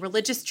beginning,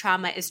 religious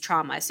trauma is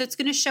trauma. So it's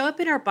going to show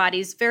up in our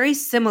bodies very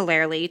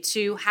similarly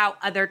to how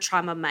other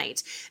trauma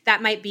might.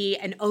 That might be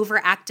an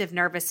overactive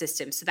nervous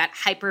system. So that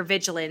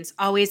hypervigilance,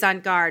 always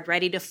on guard,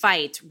 ready to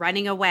fight,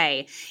 running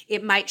away.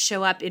 It might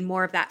show up in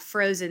more of that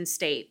frozen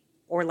state,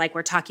 or like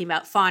we're talking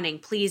about fawning,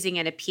 pleasing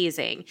and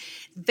appeasing.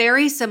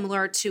 Very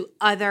similar to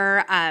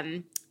other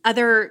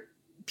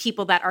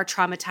people that are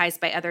traumatized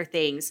by other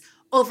things.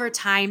 Over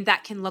time,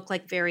 that can look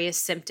like various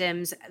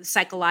symptoms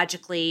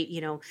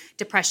psychologically,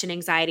 depression,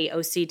 anxiety,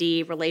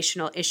 OCD,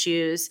 relational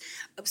issues,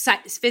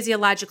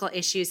 physiological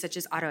issues such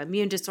as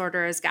autoimmune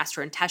disorders,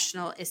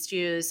 gastrointestinal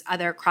issues,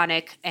 other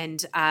chronic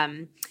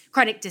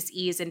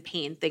disease and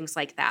pain, things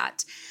like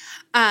that.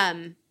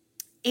 And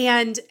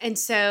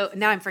so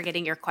now I'm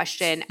forgetting your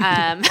question.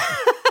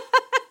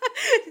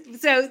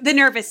 So the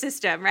nervous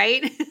system,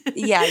 right?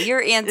 Yeah,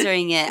 you're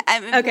answering it.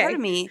 Okay. Part of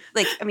me,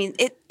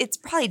 it's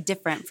probably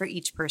different for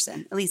each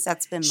person. At least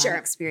that's been my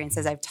experience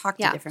as I've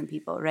talked to different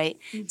people, right?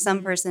 Mm-hmm.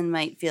 Some person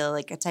might feel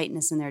like a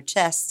tightness in their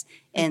chest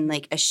and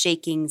like a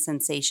shaking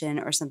sensation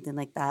or something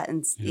like that.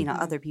 And,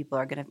 other people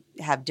are going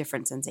to have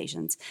different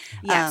sensations.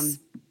 Yes.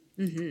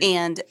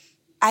 And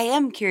I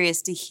am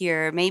curious to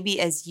hear, maybe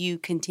as you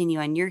continue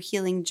on your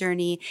healing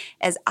journey,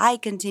 as I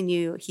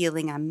continue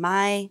healing on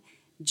my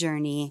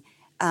journey,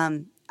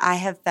 I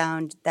have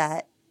found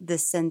that the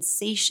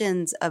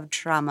sensations of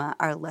trauma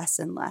are less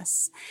and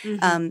less.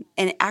 And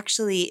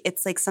actually,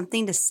 it's like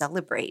something to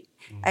celebrate.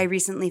 I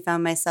recently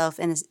found myself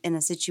in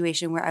a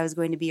situation where I was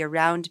going to be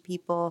around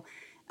people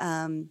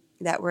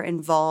that were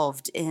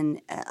involved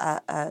in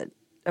a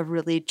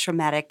really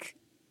traumatic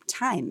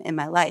time in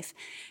my life.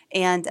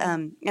 And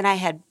I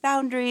had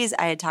boundaries.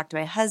 I had talked to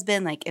my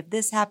husband, like, if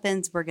this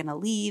happens, we're going to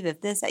leave.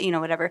 If this,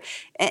 whatever.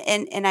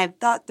 And I've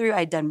thought through,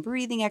 I'd done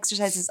breathing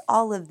exercises,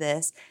 all of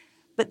this.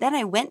 But then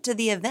I went to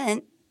the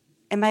event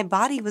and my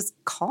body was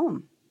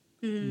calm.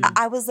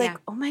 I was like,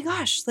 oh my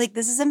gosh, like,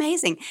 this is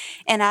amazing.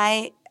 And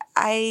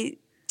I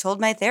told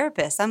my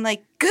therapist, I'm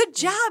like, good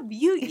job.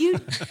 You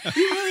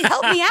really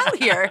helped me out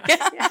here.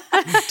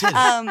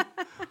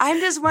 I'm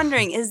just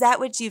wondering, is that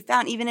what you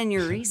found even in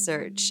your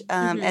research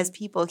as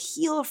people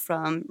heal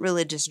from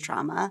religious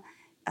trauma?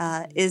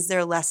 Is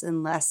there less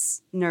and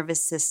less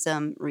nervous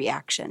system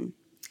reaction?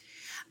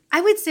 I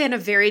would say on a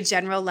very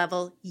general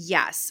level,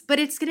 yes, but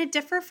it's going to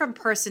differ from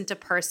person to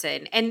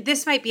person. And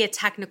this might be a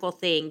technical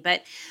thing,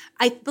 but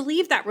I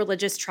believe that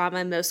religious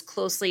trauma most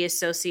closely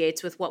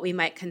associates with what we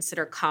might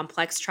consider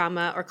complex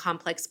trauma or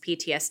complex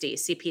PTSD,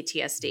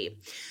 CPTSD.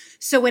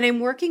 So when I'm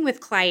working with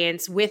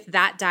clients with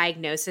that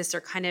diagnosis or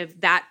kind of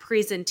that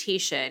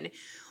presentation,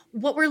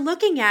 what we're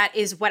looking at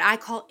is what I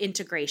call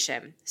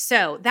integration.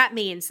 So that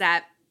means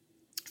that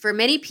for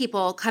many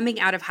people coming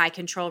out of high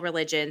control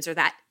religions or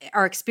that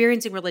are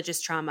experiencing religious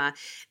trauma,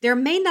 there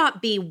may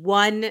not be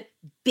one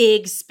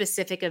big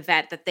specific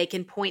event that they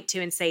can point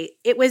to and say,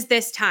 it was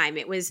this time,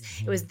 it was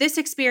this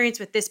experience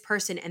with this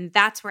person, and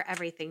that's where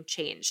everything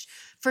changed.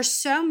 For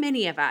so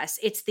many of us,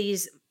 it's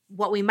these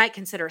what we might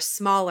consider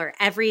smaller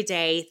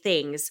everyday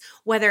things,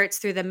 whether it's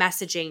through the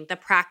messaging, the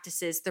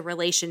practices, the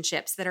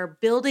relationships that are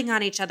building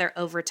on each other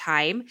over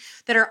time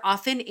that are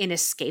often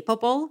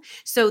inescapable.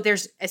 So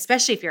there's,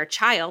 especially if you're a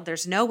child,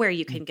 there's nowhere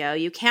you can go.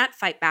 You can't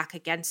fight back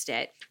against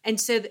it.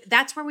 And so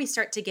that's where we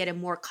start to get a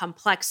more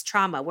complex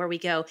trauma where we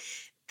go,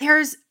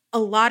 there's a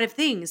lot of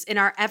things in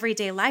our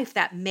everyday life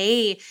that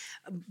may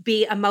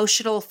be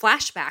emotional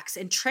flashbacks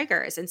and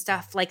triggers and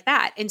stuff like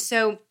that. And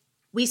so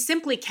we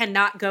simply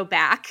cannot go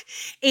back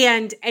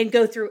and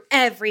go through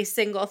every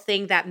single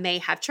thing that may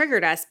have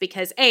triggered us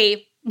because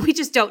A, we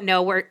just don't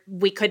know where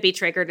we could be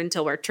triggered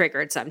until we're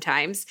triggered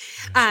sometimes.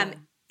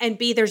 And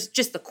B, there's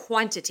just the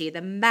quantity,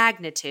 the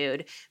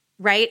magnitude,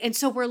 right? And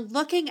so we're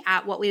looking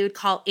at what we would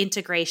call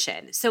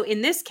integration. So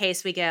in this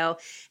case, we go,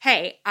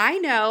 hey, I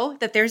know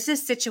that there's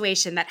this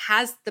situation that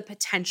has the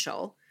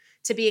potential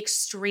to be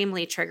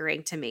extremely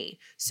triggering to me.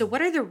 So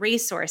what are the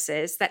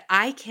resources that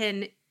I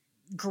can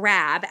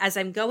grab as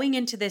I'm going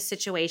into this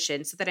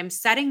situation so that I'm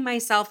setting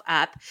myself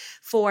up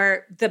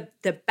for the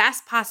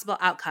best possible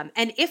outcome?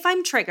 And if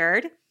I'm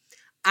triggered,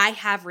 I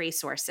have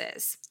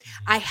resources.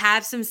 I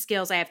have some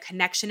skills. I have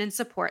connection and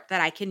support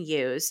that I can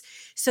use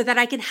so that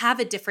I can have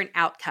a different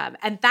outcome.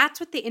 And that's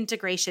what the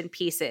integration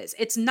piece is.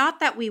 It's not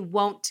that we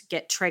won't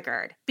get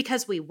triggered,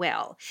 because we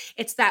will.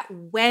 It's that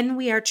when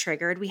we are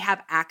triggered, we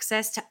have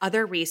access to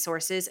other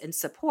resources and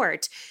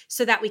support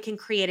so that we can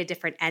create a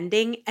different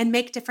ending and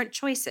make different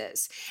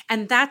choices.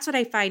 And that's what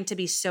I find to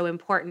be so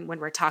important when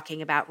we're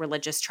talking about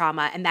religious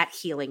trauma and that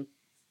healing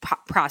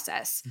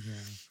process. Yeah.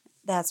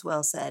 That's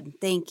well said.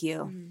 Thank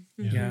you.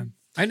 Mm-hmm. Yeah.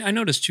 I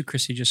noticed too,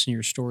 Chrissy, just in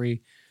your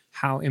story,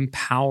 how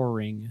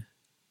empowering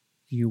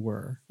you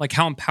were, like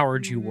how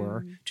empowered you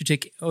were to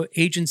take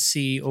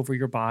agency over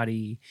your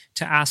body,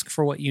 to ask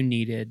for what you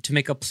needed, to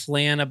make a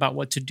plan about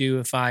what to do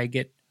if I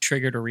get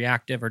triggered or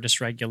reactive or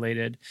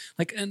dysregulated.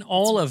 Like, and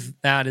all of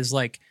that is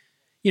like,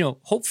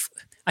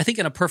 I think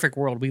in a perfect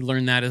world, we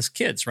learn that as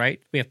kids,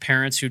 right? We have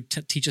parents who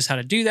teach us how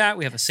to do that.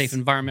 We have a safe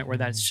environment where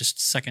that's just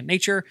second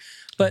nature.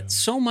 But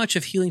so much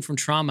of healing from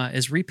trauma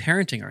is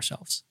reparenting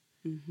ourselves,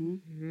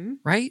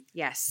 right?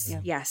 Yes,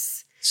 Yeah.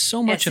 yes.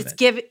 So much of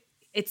it.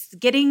 It's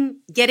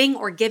getting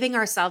or giving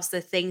ourselves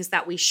the things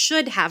that we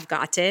should have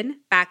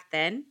gotten back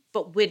then,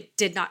 but we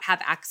did not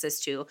have access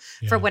to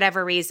for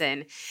whatever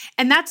reason.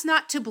 And that's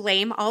not to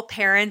blame all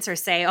parents or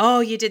say, oh,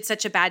 you did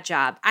such a bad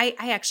job. I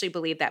actually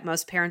believe that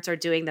most parents are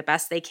doing the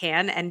best they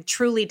can and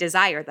truly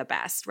desire the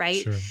best,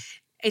 right? Sure.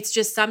 It's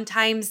just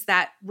sometimes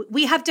that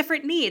we have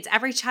different needs.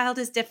 Every child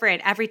is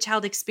different. Every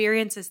child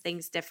experiences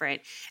things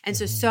different. And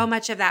so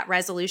much of that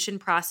resolution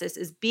process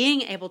is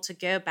being able to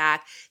go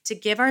back to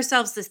give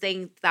ourselves this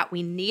thing that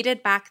we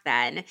needed back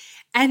then.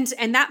 And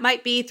that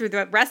might be through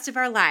the rest of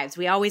our lives.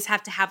 We always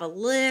have to have a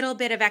little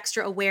bit of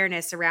extra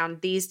awareness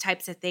around these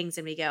types of things.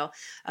 And we go,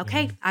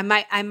 okay, I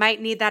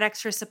might need that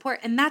extra support,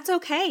 and that's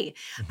okay.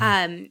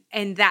 And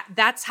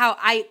that's what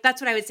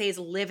I would say is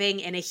living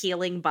in a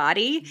healing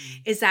body,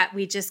 is that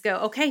we just go,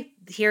 okay,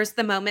 here's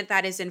the moment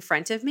that is in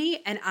front of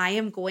me, and I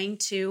am going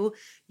to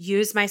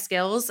use my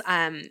skills.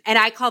 And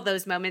I call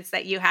those moments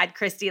that you had,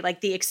 Christy,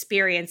 like the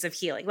experience of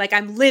healing. Like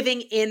I'm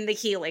living in the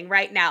healing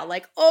right now.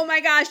 Like, oh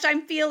my gosh,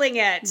 I'm feeling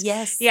it.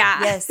 Yes.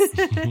 Yeah. Yes.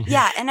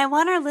 Yeah. And I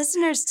want our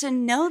listeners to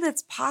know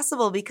that's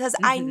possible, because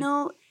I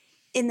know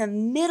in the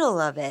middle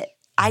of it,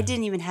 I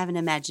didn't even have an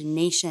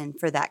imagination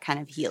for that kind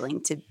of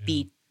healing to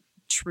be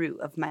true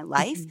of my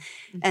life.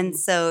 And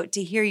so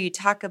to hear you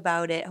talk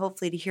about it,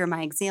 hopefully to hear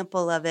my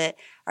example of it,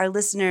 our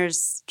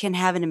listeners can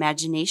have an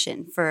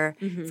imagination for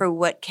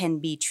what can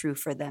be true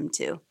for them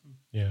too.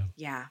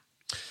 Yeah.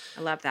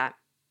 I love that.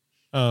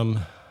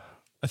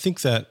 I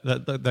think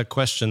that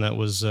question that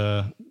was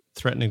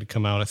threatening to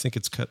come out, I think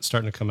it's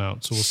starting to come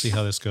out. So we'll see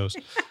how this goes.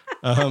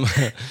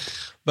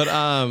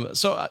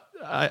 So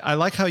I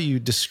like how you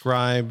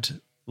described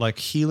like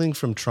healing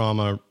from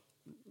trauma.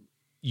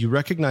 You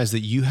recognize that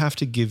you have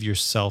to give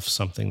yourself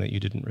something that you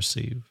didn't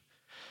receive.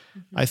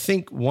 I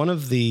think one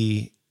of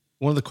the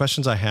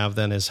questions I have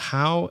then is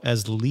how,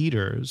 as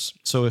leaders,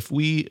 so if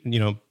we,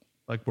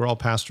 like we're all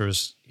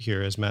pastors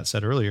here, as Matt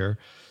said earlier,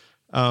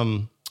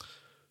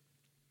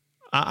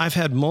 I've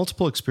had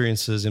multiple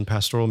experiences in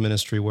pastoral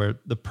ministry where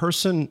the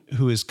person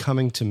who is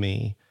coming to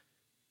me,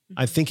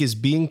 I think, is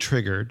being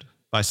triggered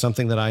by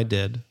something that I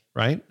did,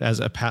 right? As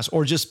a pastor,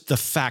 or just the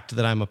fact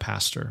that I'm a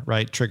pastor,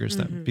 right? Triggers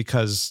them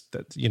because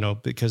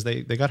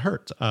they got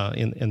hurt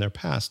in their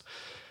past,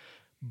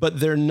 but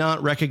they're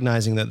not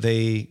recognizing that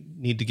they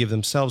need to give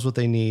themselves what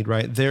they need,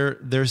 right? They're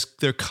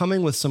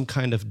coming with some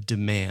kind of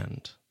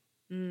demand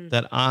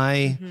that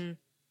I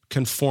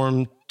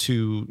conform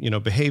to,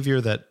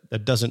 behavior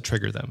that doesn't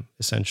trigger them,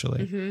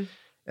 essentially.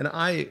 And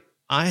I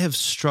have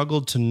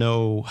struggled to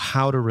know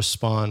how to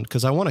respond,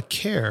 because I want to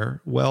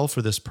care well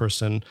for this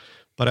person,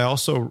 but I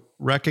also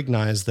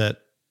recognize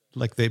that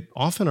like they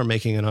often are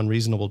making an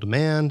unreasonable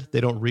demand. They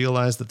don't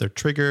realize that they're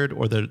triggered,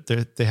 or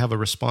they have a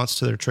response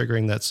to their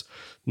triggering that's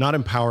not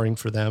empowering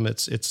for them.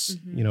 It's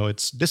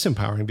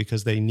disempowering,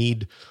 because they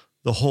need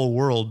the whole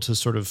world to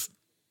sort of,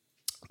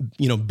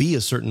 be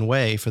a certain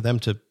way for them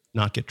to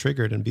not get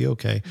triggered and be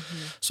okay.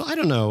 So I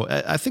don't know.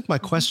 I think my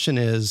question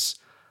is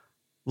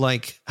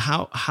like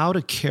how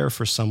to care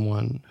for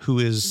someone who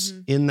is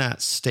in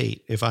that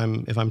state. If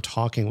I'm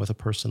talking with a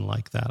person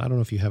like that, I don't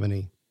know if you have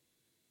any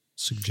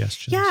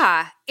suggestions.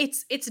 Yeah,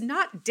 it's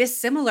not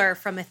dissimilar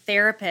from a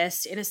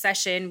therapist in a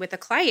session with a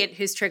client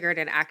who's triggered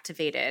and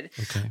activated.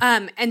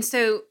 Okay. And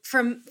so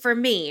for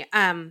me,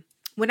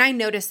 when I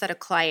notice that a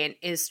client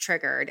is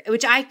triggered,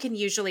 which I can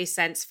usually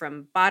sense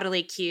from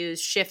bodily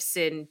cues, shifts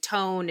in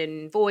tone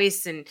and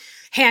voice and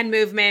hand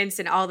movements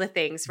and all the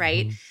things,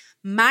 right?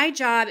 My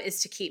job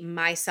is to keep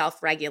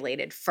myself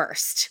regulated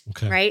first,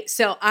 right?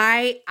 So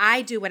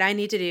I do what I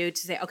need to do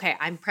to say, okay,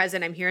 I'm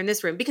present, I'm here in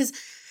this room, because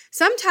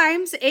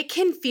sometimes it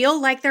can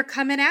feel like they're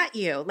coming at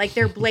you, like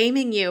they're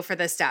blaming you for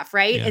this stuff,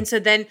 right? Yeah. And so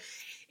then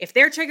if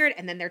they're triggered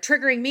and then they're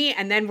triggering me,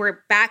 and then we're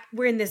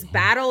in this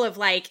battle of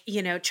like,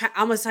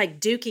 almost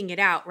like duking it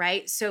out,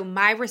 right? So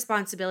my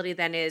responsibility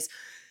then is,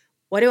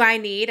 what do I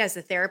need as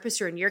a therapist,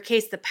 or in your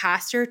case, the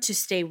pastor, to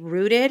stay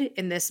rooted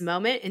in this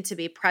moment and to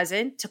be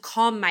present, to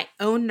calm my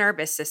own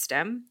nervous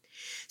system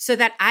so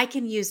that I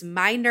can use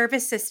my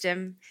nervous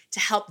system to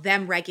help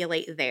them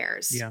regulate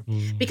theirs. Yeah.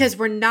 Because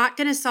we're not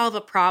going to solve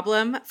a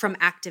problem from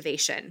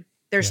activation.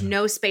 There's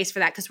no space for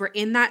that, because we're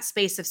in that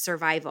space of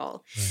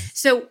survival. Right.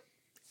 So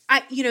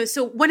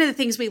so one of the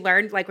things we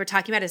learned, like we're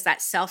talking about, is that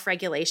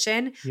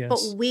self-regulation, but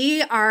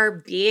we are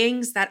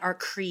beings that are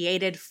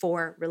created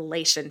for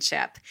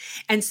relationship.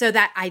 And so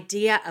that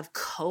idea of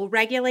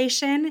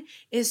co-regulation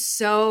is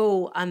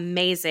so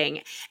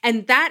amazing.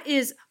 And that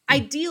is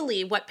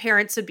ideally what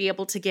parents would be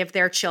able to give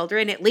their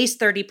children at least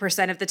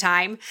 30% of the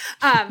time,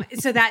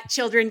 so that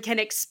children can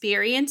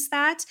experience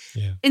that.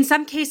 Yeah. In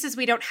some cases,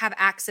 we don't have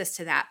access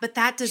to that, but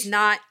that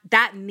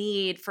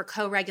need for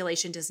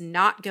co-regulation does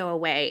not go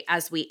away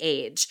as we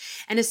age.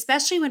 And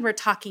especially when we're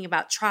talking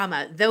about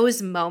trauma,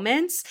 those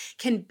moments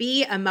can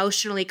be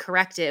emotionally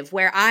corrective,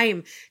 where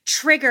I'm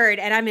triggered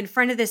and I'm in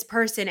front of this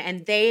person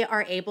and they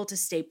are able to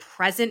stay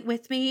present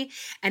with me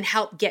and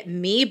help get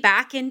me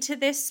back into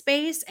this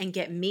space and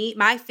get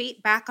my feet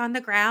back on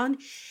the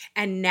ground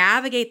and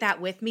navigate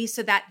that with me,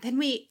 so that then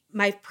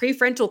my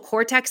prefrontal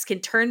cortex can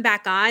turn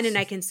back on and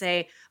I can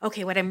say,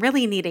 okay, what I'm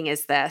really needing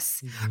is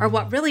this, or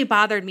what really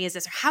bothered me is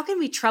this, or how can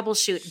we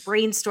troubleshoot,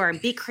 brainstorm,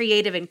 be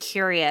creative and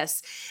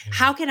curious?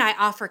 How can I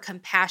offer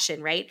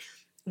compassion, right?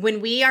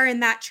 When we are in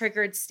that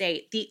triggered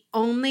state, the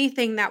only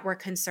thing that we're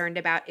concerned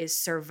about is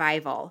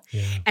survival.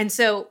 Yeah. And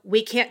so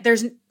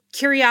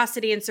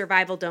curiosity and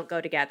survival don't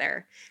go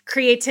together.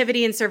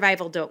 Creativity and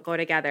survival don't go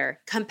together.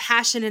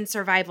 Compassion and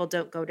survival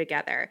don't go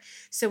together.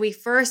 So we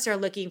first are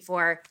looking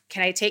for,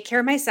 can I take care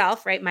of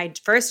myself, right? My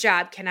first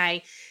job, can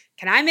I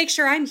make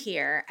sure I'm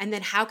here? And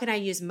then how can I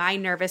use my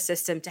nervous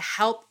system to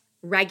help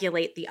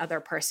regulate the other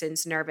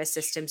person's nervous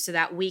system so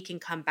that we can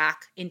come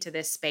back into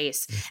this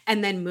space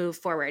and then move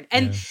forward.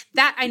 And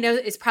that I know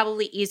is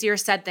probably easier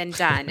said than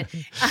done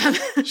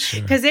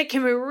because it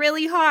can be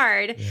really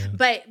hard,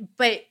 but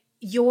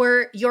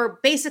you're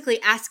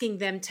basically asking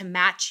them to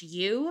match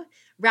you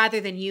rather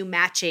than you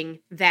matching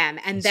them.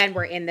 And then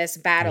we're in this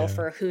battle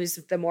for who's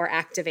the more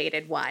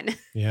activated one.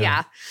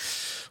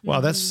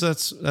 Wow.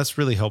 That's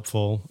really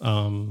helpful.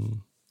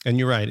 And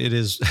you're right. It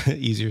is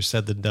easier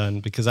said than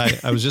done, because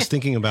I was just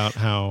thinking about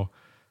how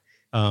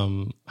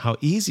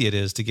easy it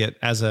is to get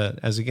as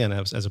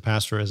a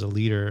pastor, as a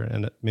leader,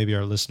 and maybe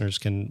our listeners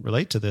can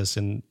relate to this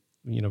in,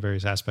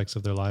 various aspects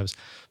of their lives,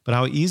 but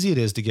how easy it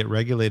is to get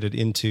regulated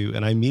into,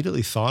 and I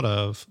immediately thought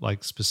of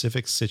like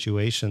specific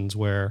situations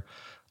where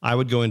I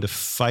would go into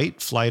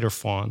fight, flight, or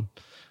fawn,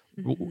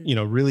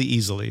 really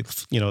easily.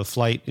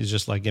 Flight is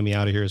just like, get me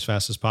out of here as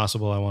fast as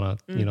possible. I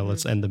want to,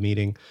 let's end the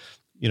meeting.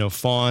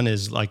 Fawn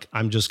is like,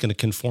 I'm just going to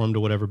conform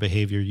to whatever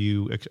behavior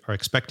you are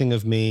expecting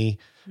of me.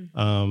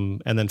 And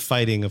then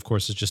fighting, of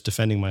course, is just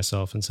defending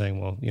myself and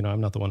saying, well,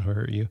 I'm not the one who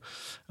hurt you.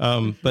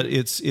 But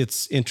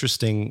it's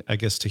interesting, I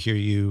guess, to hear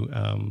you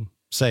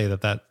say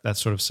that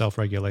sort of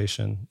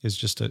self-regulation is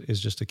just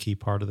a key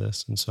part of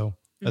this. And so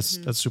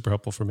that's super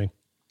helpful for me.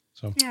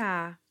 So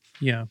yeah.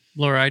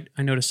 Laura,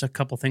 I noticed a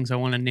couple things I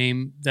want to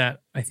name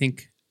that I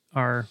think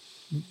are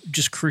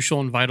just crucial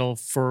and vital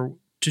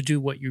to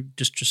do what you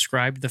just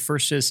described. The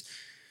first is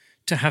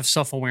to have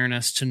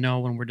self-awareness, to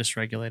know when we're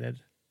dysregulated.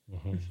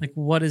 Like,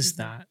 what is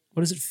that? What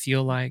does it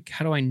feel like?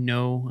 How do I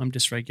know I'm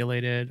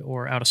dysregulated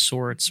or out of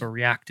sorts or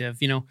reactive?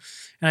 And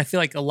I feel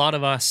like a lot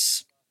of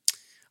us,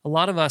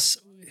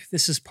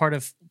 this is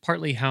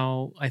partly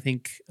how I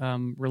think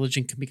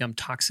religion can become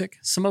toxic.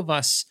 Some of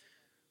us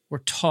were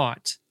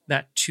taught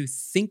that to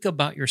think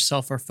about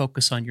yourself or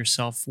focus on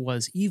yourself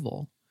was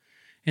evil.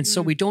 And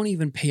so we don't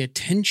even pay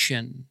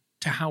attention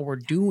to how we're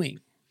doing.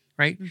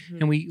 Right?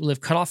 And we live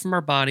cut off from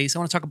our bodies. I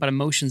want to talk about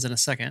emotions in a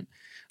second.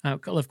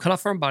 Live cut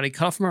off from our body,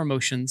 cut off from our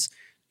emotions.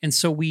 And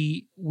so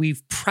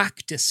we've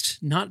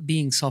practiced not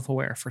being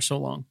self-aware for so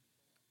long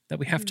that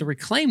we have to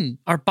reclaim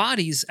our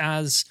bodies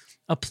as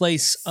a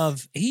place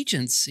of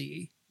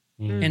agency.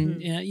 And,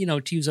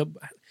 to use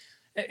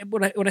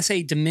when I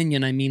say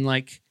dominion, I mean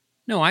like,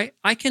 no,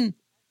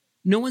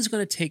 no one's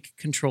going to take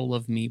control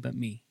of me but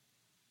me.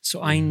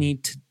 So I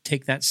need to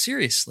take that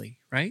seriously,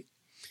 right?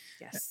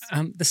 Yes.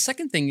 The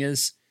second thing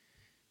is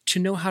to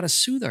know how to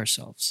soothe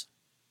ourselves.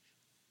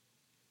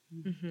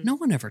 No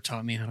one ever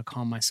taught me how to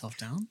calm myself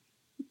down.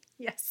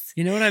 Yes.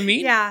 You know what I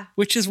mean? Yeah.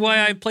 Which is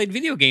why I played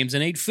video games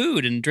and ate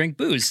food and drank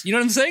booze. You know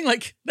what I'm saying?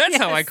 Like, that's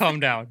how I calm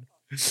down.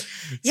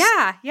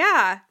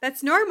 Yeah.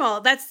 That's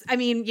normal.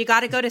 You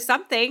got to go to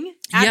something.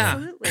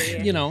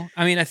 Absolutely. Yeah.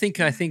 I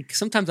think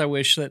sometimes I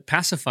wish that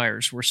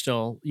pacifiers were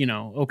still,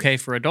 okay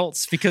for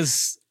adults,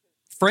 because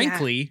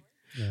frankly,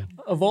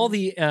 of all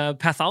the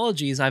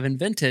pathologies I've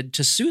invented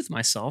to soothe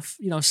myself,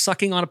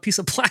 sucking on a piece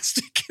of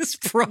plastic is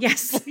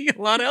probably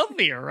a lot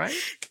healthier, right?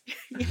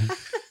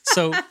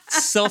 So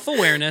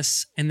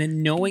self-awareness, and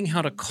then knowing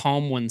how to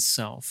calm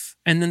oneself.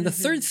 And then the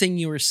third thing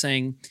you were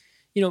saying,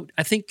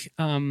 I think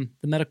the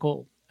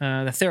medical,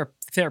 the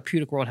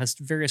therapeutic world has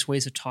various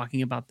ways of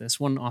talking about this.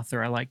 One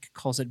author I like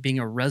calls it being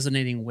a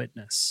resonating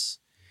witness.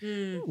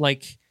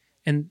 Like,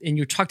 and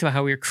you talked about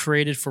how we are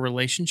created for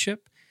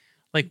relationship.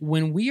 Like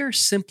when we are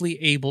simply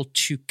able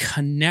to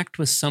connect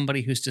with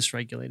somebody who's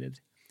dysregulated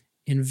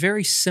in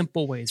very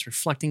simple ways,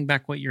 reflecting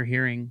back what you're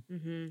hearing,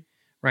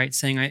 right?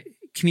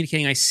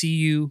 Communicating, I see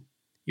you,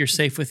 you're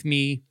safe with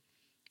me.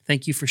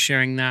 Thank you for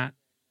sharing that,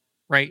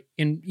 right?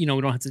 And we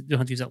don't have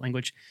to use that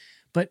language,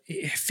 but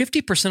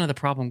 50% of the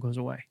problem goes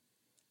away,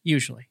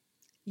 usually.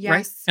 Yes.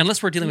 Right?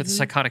 Unless we're dealing with a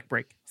psychotic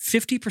break,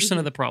 50%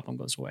 of the problem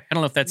goes away. I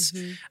don't know if that's,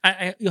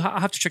 I'll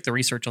have to check the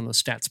research on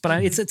those stats,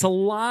 but it's a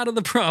lot of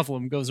the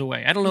problem goes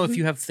away. I don't know if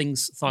you have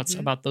thoughts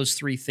about those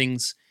three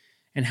things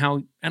and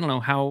how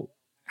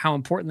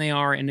important they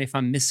are, and if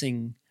I'm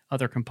missing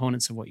other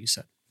components of what you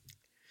said.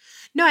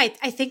 No, I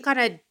think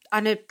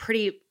on a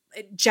pretty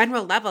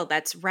general level,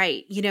 that's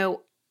right.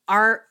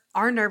 Our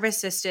nervous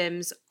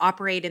systems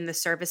operate in the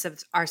service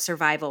of our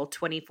survival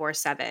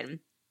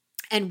 24/7.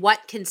 And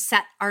what can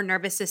set our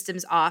nervous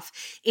systems off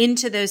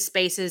into those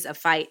spaces of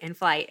fight and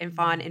flight and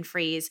fawn and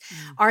freeze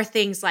are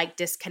things like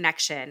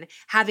disconnection,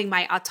 having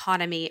my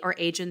autonomy or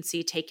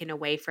agency taken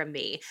away from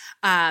me,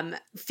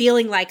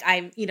 feeling like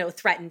I'm,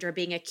 threatened or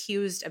being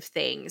accused of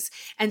things.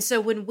 And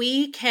so when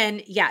we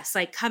can,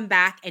 come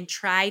back and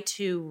try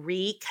to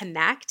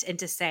reconnect and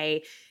to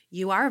say,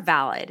 you are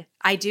valid.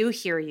 I do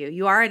hear you.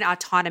 You are an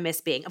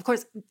autonomous being. Of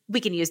course, we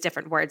can use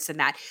different words than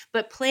that,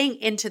 but playing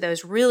into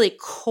those really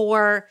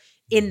core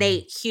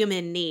innate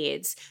human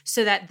needs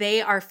so that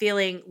they are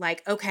feeling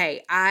like,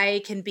 okay,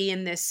 I can be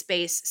in this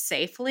space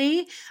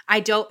safely.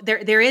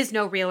 There is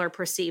no real or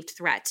perceived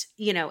threat,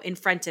 in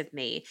front of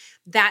me.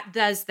 That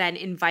does then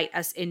invite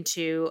us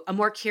into a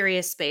more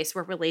curious space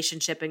where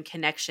relationship and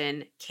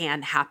connection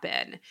can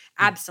happen.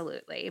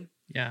 Absolutely.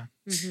 Yeah.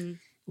 Mm-hmm.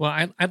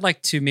 Well, I'd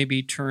like to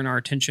maybe turn our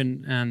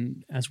attention,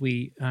 and as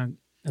we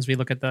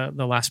look at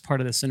the last part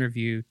of this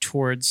interview,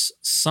 towards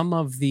some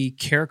of the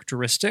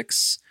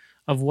characteristics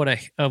of what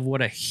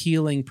a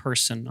healing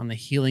person on the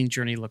healing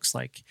journey looks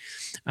like.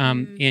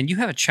 And you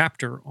have a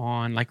chapter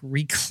on like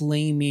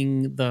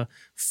reclaiming the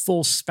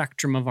full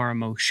spectrum of our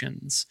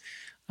emotions.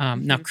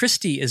 Now,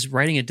 Christy is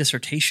writing a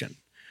dissertation.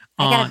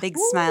 I got a big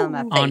smile on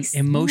my face. On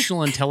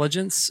emotional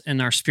intelligence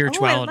and our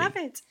spirituality. I love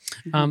it.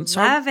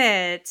 Love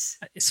it.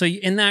 So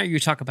in that you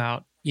talk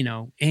about,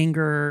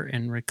 anger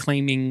and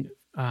reclaiming,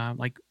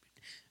 like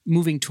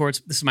moving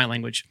towards, this is my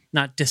language,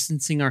 not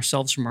distancing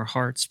ourselves from our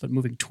hearts, but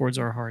moving towards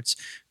our hearts.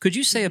 Could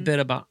you say a bit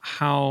about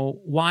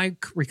why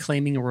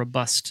reclaiming a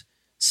robust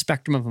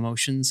spectrum of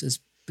emotions is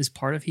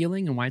part of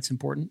healing and why it's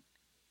important?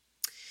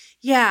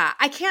 Yeah,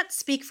 I can't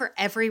speak for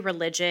every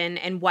religion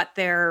and what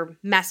their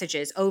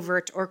messages,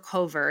 overt or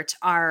covert,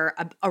 are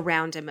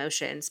around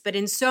emotions. But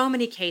in so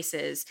many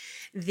cases,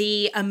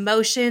 the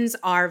emotions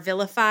are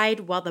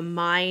vilified while the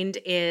mind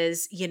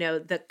is,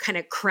 the kind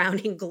of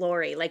crowning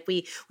glory. Like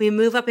we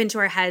move up into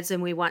our heads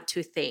and we want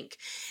to think.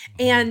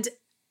 And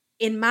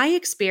in my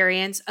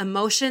experience,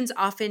 emotions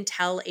often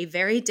tell a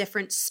very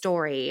different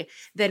story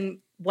than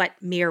what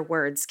mere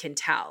words can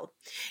tell.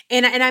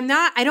 And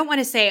I don't want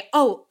to say,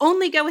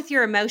 only go with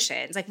your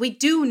emotions. Like we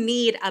do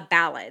need a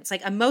balance.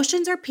 Like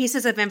emotions are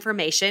pieces of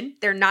information.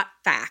 They're not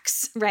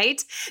facts,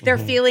 right? They're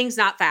feelings,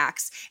 not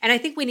facts. And I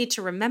think we need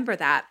to remember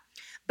that.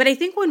 But I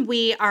think when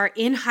we are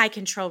in high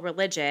control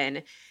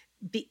religion,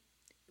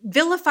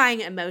 vilifying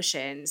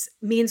emotions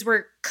means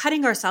we're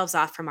cutting ourselves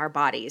off from our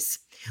bodies.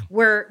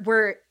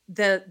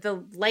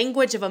 The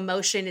language of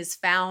emotion is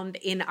found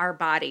in our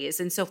bodies.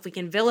 And so if we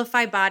can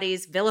vilify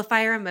bodies,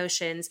 vilify our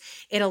emotions,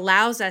 it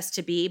allows us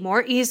to be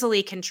more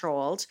easily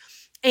controlled.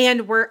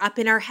 And we're up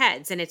in our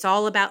heads and it's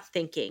all about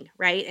thinking,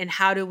 right? And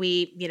how do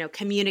we,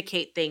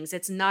 communicate things?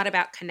 It's not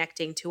about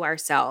connecting to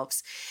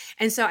ourselves.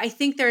 And so I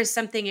think there is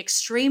something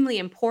extremely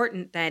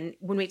important then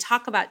when we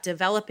talk about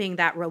developing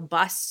that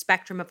robust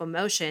spectrum of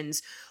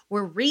emotions,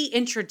 we're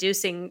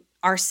reintroducing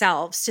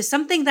ourselves to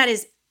something that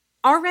is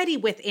already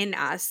within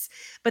us,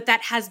 but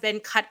that has been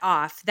cut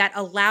off, that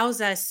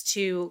allows us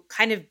to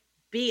kind of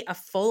be a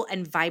full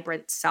and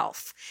vibrant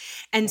self.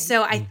 And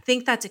so I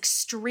think that's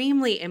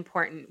extremely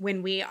important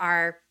when we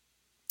are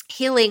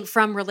healing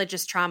from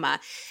religious trauma.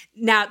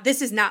 Now,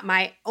 this is not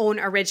my own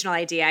original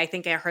idea. I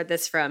think I heard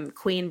this from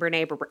Queen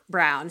Brene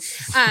Brown,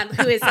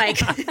 who is like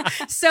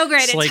so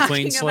great at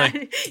talking about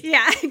it.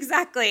 Yeah,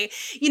 exactly.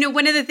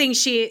 One of the things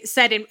she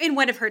said in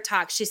one of her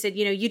talks, she said,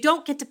 you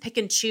don't get to pick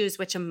and choose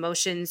which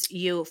emotions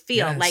you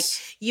feel. Yes. Like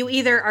you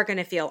either are going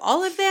to feel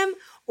all of them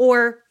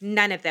or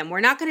none of them. We're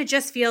not going to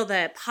just feel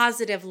the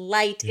positive,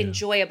 light,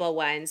 enjoyable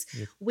ones.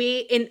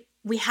 Yeah.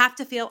 We have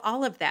to feel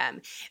all of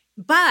them.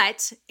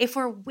 But if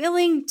we're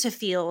willing to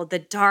feel the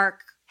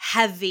dark,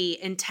 heavy,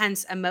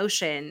 intense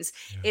emotions,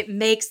 it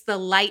makes the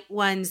light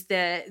ones,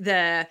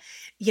 the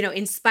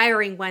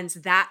inspiring ones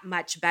that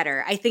much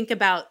better. I think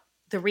about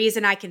the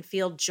reason I can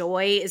feel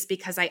joy is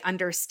because I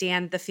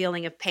understand the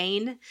feeling of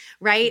pain,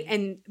 right?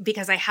 And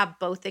because I have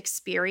both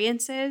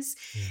experiences.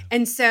 Yeah.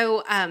 And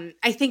so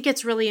I think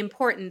it's really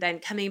important then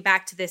coming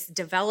back to this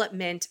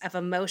development of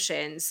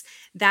emotions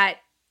that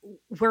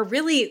we're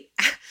really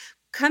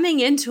coming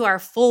into our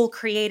full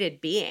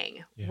created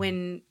being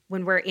when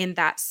we're in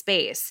that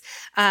space.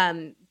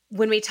 When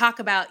we talk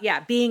about,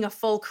 being a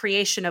full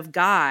creation of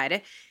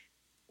God,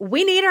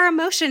 we need our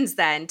emotions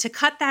then. To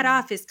cut that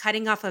off is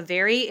cutting off a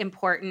very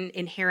important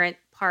inherent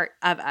part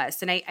of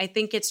us. And I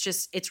think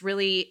it's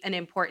really an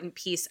important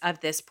piece of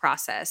this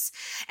process.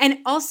 And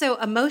also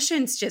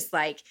emotions just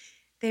like,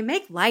 they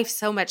make life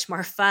so much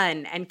more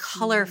fun and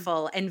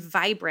colorful and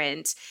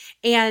vibrant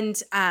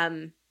and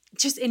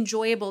just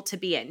enjoyable to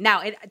be in.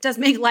 Now, it does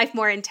make life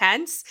more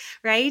intense,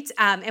 right?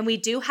 And we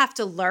do have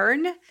to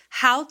learn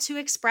how to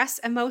express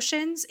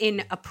emotions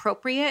in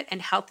appropriate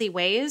and healthy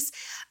ways.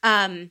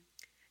 And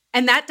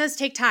that does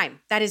take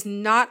time. That is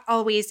not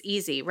always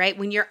easy, right?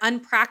 When you're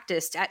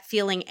unpracticed at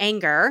feeling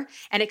anger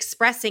and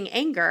expressing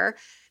anger,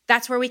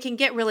 that's where we can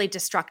get really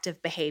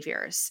destructive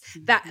behaviors.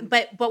 Mm-hmm.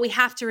 But we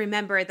have to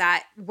remember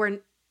that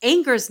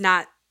anger's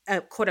not a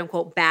quote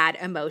unquote bad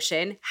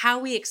emotion. How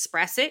we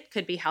express it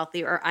could be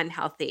healthy or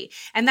unhealthy.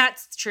 And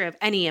that's true of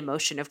any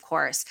emotion, of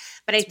course.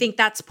 But I think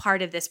that's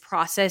part of this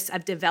process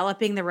of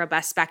developing the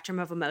robust spectrum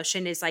of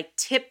emotion is like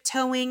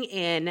tiptoeing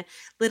in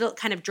little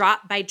kind of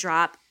drop by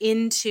drop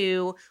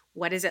into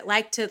what is it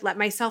like to let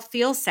myself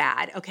feel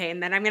sad? Okay.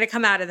 And then I'm going to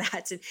come out of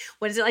that. And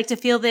what is it like to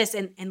feel this?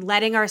 And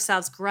letting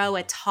ourselves grow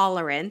a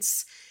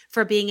tolerance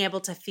for being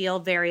able to feel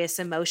various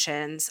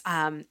emotions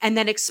and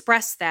then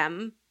express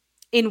them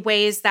in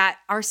ways that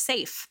are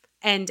safe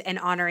and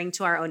honoring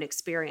to our own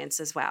experience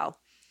as well.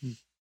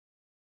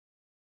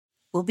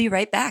 We'll be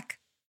right back.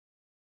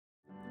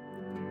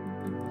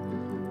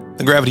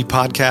 The Gravity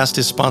Podcast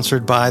is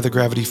sponsored by the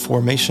Gravity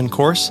Formation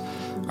course,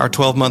 our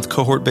 12-month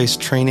cohort-based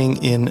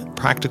training in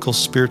practical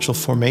spiritual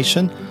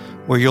formation,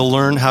 where you'll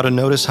learn how to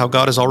notice how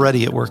God is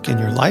already at work in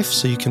your life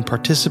so you can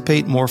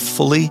participate more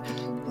fully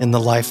in the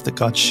life that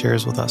God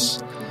shares with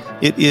us.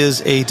 It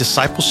is a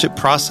discipleship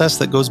process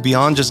that goes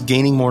beyond just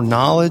gaining more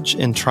knowledge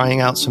and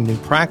trying out some new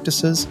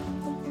practices.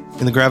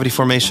 In the Gravity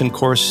Formation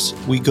course,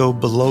 we go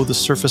below the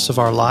surface of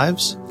our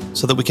lives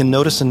so that we can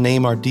notice and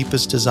name our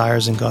deepest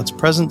desires in God's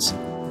presence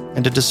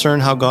and to discern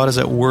how God is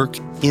at work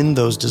in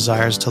those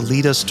desires to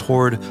lead us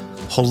toward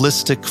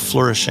holistic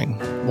flourishing,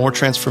 more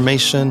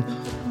transformation,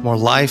 more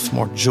life,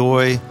 more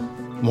joy,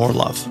 more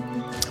love.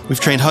 We've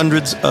trained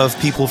hundreds of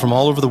people from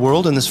all over the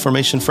world in this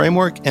formation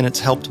framework, and it's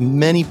helped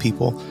many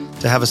people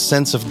to have a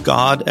sense of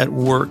God at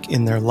work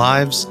in their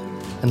lives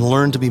and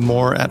learn to be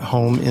more at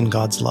home in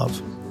God's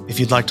love. If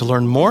you'd like to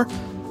learn more,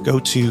 go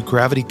to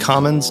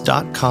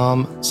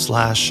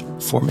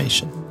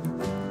gravitycommons.com/formation.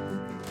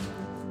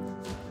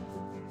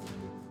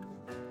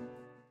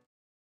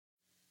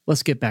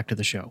 Let's get back to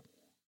the show.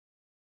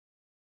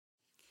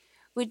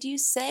 Would you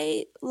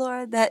say,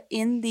 Laura, that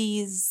in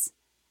these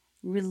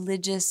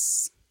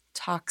religious,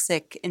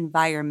 toxic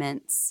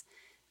environments,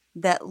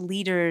 that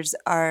leaders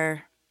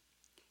are,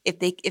 if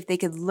they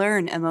could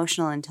learn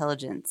emotional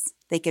intelligence,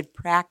 they could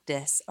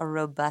practice a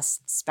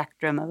robust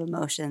spectrum of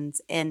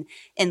emotions and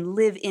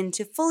live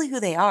into fully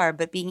who they are,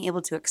 but being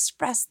able to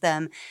express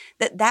them,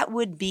 that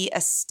would be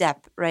a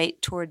step,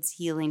 right, towards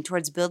healing,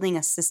 towards building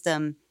a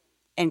system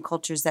and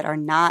cultures that are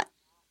not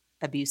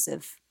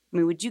abusive? I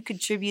mean, would you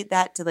contribute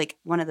that to like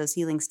one of those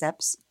healing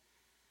steps?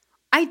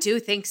 I do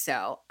think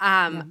so.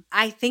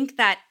 I think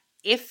that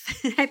if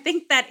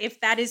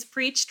that is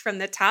preached from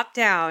the top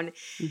down,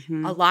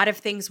 a lot of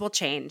things will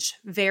change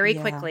very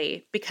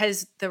quickly,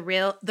 because the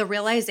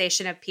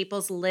realization of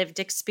people's lived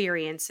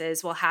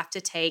experiences will have to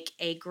take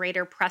a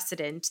greater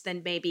precedent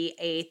than maybe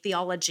a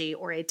theology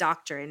or a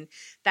doctrine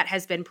that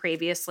has been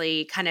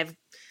previously kind of,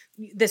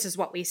 this is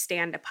what we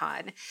stand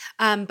upon.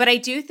 But I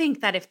do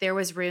think that if there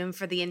was room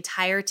for the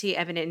entirety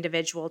of an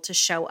individual to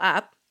show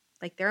up,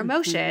 like their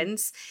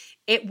emotions,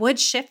 it would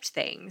shift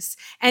things.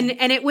 And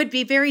it would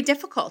be very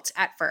difficult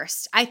at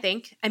first, I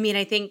think.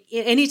 I think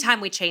anytime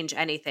we change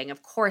anything,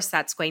 of course,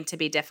 that's going to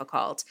be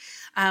difficult.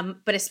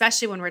 But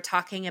especially when we're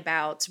talking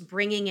about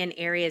bringing in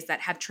areas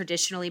that have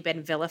traditionally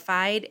been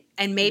vilified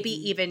and maybe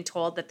even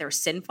told that they're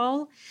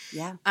sinful,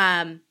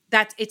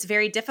 that it's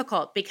very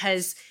difficult,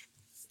 because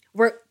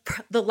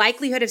the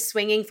likelihood of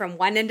swinging from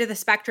one end of the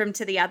spectrum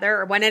to the other,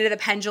 or one end of the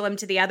pendulum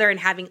to the other,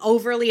 and having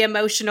overly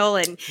emotional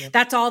and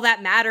that's all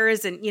that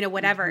matters, and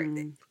whatever,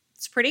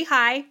 it's pretty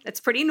high. That's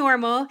pretty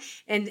normal,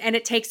 and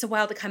it takes a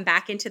while to come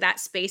back into that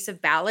space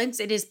of balance.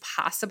 It is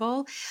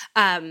possible,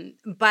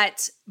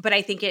 but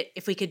I think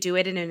if we could do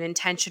it in an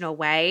intentional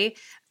way,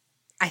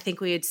 I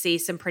think we would see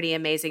some pretty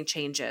amazing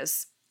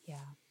changes.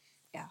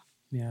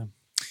 Yeah.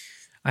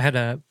 I had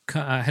a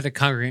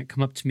congregant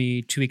come up to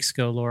me 2 weeks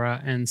ago,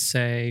 Laura, and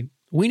say,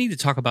 "We need to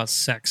talk about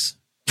sex."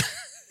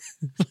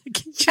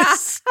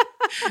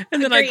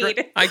 And then I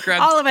grabbed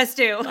all of us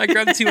do. I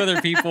grabbed 2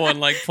 other people and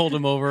pulled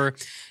them over.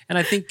 And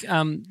I think,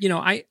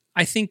 I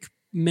think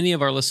many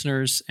of our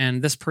listeners,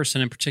 and this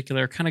person in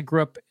particular, kind of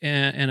grew up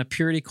in a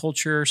purity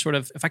culture, sort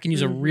of, if I can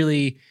use a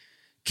really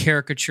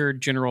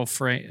caricatured general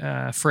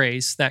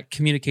phrase that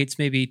communicates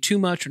maybe too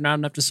much or not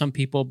enough to some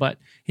people, but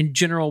in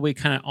general, we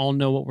kind of all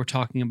know what we're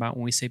talking about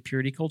when we say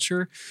purity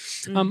culture.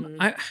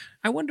 I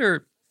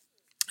wonder,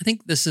 I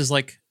think this is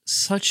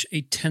such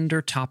a tender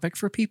topic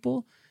for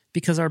people,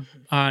 because our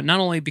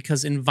not only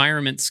because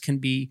environments can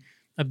be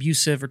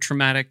abusive or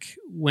traumatic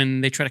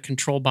when they try to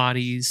control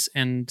bodies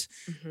and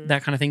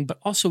that kind of thing, but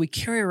also we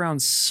carry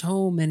around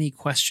so many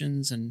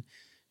questions and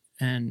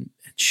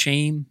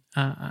shame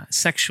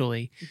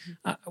sexually.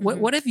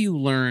 What have you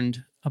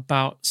learned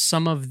about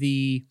some of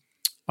the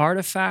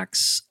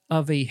artifacts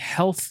of a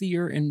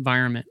healthier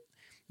environment?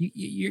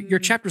 Your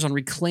chapter's on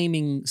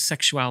reclaiming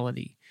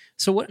sexuality.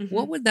 So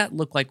what would that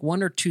look like?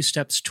 1 or 2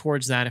 steps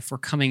towards that if we're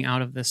coming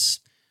out of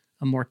this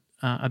a more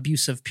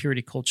abusive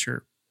purity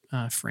culture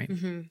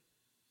frame?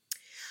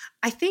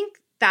 I think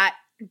that,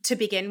 to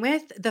begin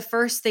with, the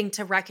first thing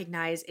to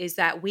recognize is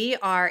that we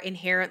are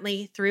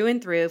inherently, through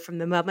and through, from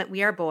the moment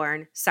we are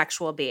born,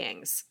 sexual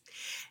beings.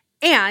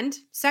 And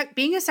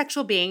being a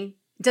sexual being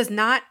does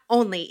not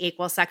only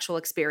equal sexual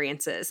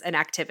experiences and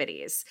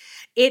activities.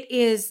 It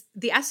is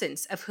the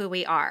essence of who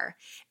we are.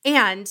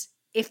 And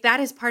if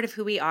that is part of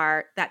who we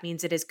are, that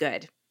means it is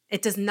good.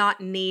 It does not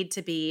need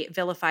to be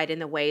vilified in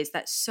the ways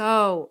that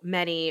so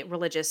many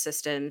religious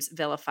systems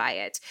vilify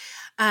it.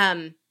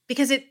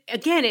 Because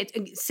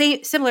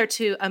it's similar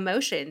to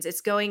emotions.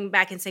 It's going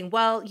back and saying,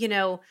 well,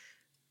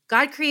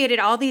 God created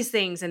all these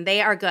things and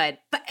they are good,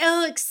 but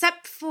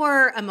except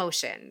for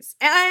emotions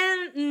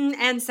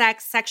and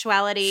sex,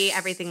 sexuality,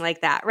 everything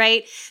like that,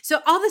 right?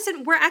 So all of a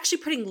sudden, we're actually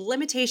putting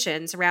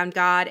limitations around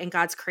God and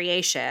God's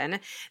creation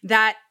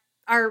that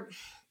are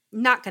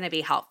not going to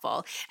be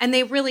helpful. And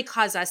they really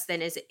cause us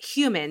then as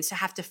humans to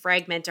have to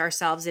fragment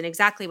ourselves. And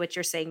exactly what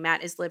you're saying,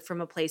 Matt, is live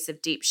from a place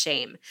of deep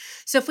shame.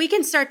 So if we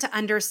can start to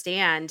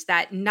understand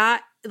that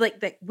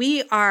that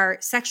we are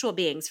sexual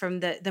beings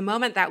from the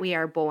moment that we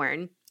are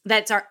born,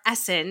 that's our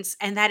essence,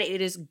 and that it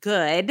is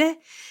good,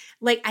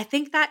 like, I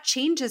think that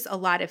changes a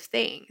lot of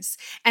things.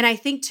 And I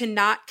think to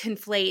not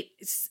conflate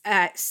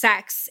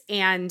sex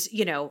and,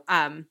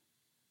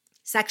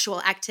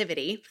 sexual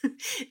activity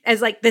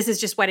as like, this is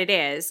just what it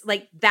is,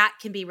 like that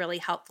can be really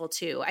helpful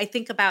too. I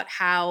think about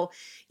how,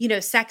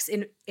 sex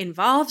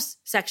involves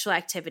sexual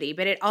activity,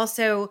 but it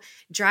also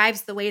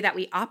drives the way that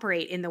we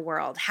operate in the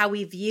world, how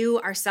we view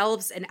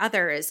ourselves and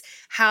others,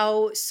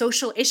 how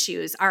social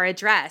issues are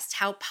addressed,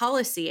 how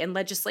policy and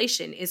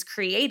legislation is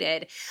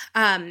created.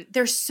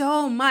 There's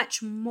so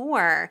much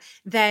more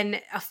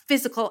than a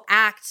physical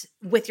act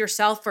with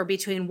yourself or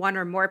between one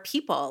or more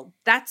people.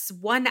 That's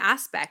one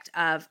aspect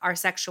of our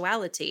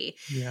sexuality.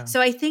 Yeah. So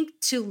I think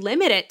to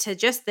limit it to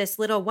just this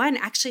little one,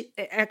 actually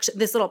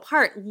this little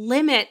part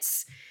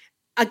limits,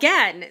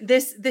 again,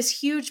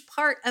 this huge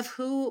part of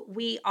who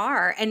we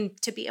are, and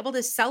to be able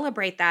to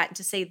celebrate that and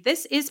to say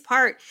this is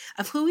part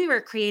of who we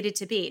were created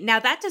to be. Now,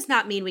 that does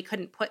not mean we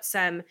couldn't put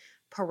some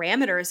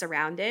parameters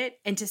around it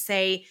and to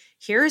say,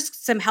 here's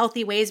some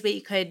healthy ways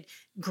we could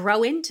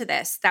grow into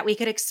this, that we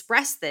could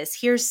express this.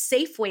 Here's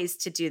safe ways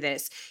to do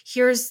this.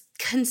 Here's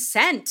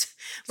consent.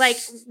 Like,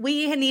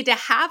 we need to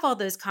have all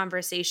those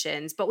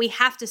conversations, but we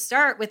have to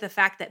start with the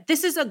fact that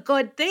this is a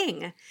good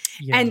thing.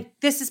 Yeah. And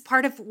this is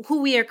part of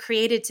who we are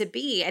created to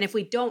be. And if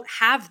we don't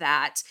have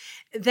that,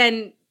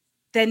 then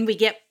we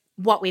get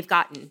what we've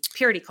gotten,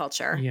 purity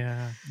culture.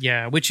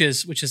 Yeah. Which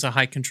is a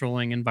high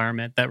controlling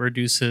environment that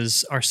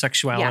reduces our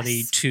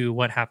sexuality to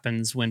what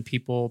happens when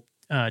people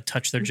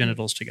touch their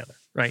genitals together,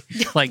 right?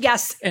 Like,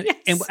 yes.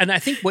 And I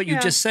think what you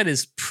just said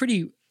is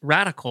pretty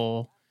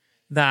radical.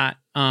 That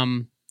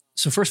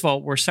so first of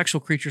all, we're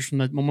sexual creatures from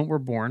the moment we're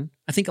born.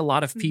 I think a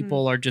lot of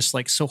people are just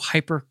like so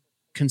hyper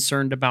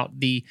concerned about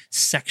the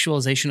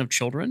sexualization of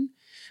children,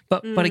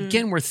 but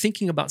again, we're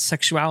thinking about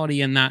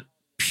sexuality in that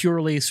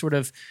purely sort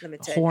of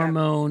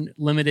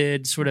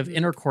limited sort of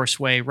intercourse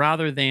way,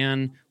 rather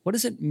than what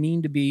does it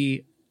mean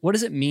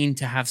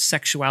to have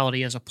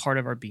sexuality as a part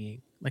of our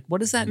being? Like,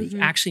 what does that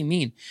actually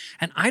mean?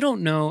 And I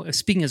don't know,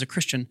 speaking as a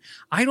Christian,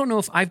 I don't know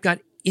if I've got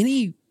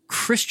any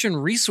Christian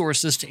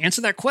resources to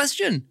answer that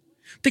question,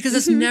 because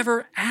it's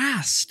never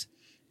asked.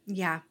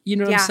 Yeah. You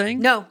know what I'm saying?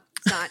 No,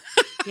 it's not.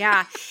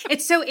 Yeah.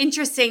 It's so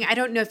interesting. I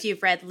don't know if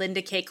you've read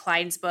Linda K.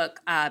 Klein's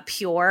book,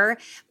 Pure,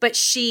 but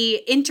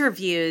she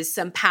interviews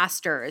some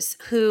pastors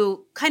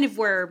who kind of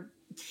were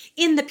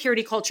in the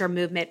purity culture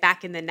movement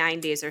back in the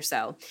 90s or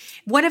so.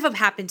 One of them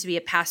happened to be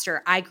a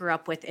pastor I grew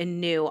up with and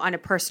knew on a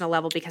personal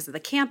level because of the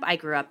camp I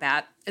grew up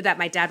at, that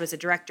my dad was a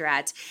director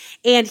at.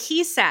 And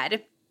he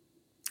said,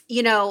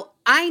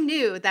 I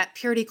knew that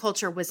purity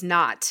culture was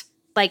not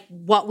like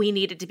what we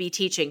needed to be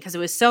teaching because it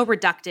was so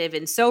reductive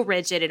and so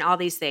rigid and all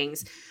these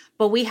things,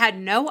 but we had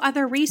no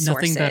other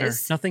resources. Nothing better,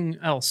 nothing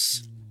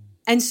else.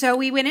 And so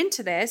we went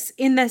into this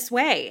in this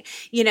way,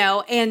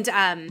 and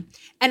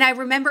I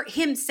remember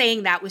him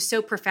saying that was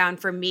so profound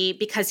for me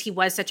because he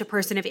was such a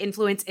person of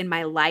influence in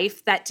my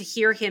life, that to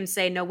hear him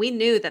say, no, we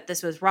knew that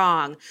this was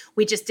wrong.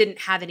 We just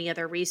didn't have any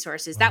other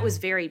resources. That was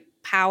very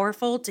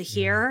powerful to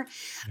hear.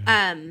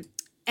 Yeah.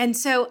 And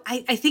so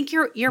I think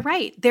you're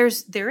right.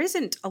 There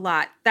isn't a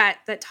lot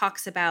that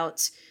talks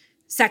about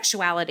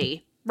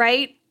sexuality,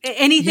 right?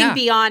 Anything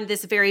beyond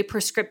this very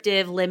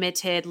prescriptive,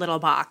 limited little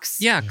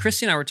box. Yeah,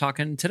 Christy and I were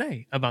talking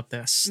today about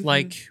this.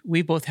 Like,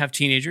 we both have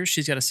teenagers.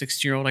 She's got a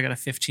 16-year-old. I got a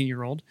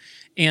 15-year-old.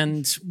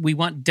 And we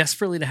want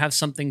desperately to have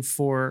something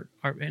for,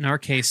 in our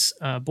case,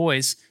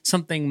 boys,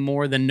 something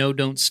more than no,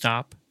 don't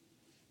stop.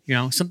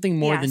 Something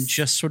more than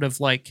just sort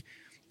of like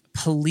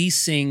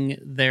policing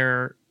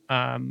their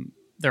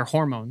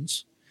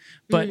hormones.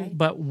 But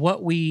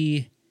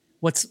it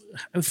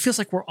feels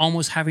like we're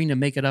almost having to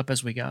make it up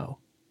as we go.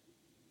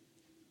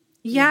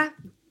 Yeah.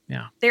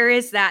 There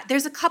is that. There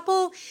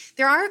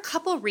are a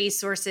couple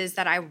resources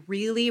that I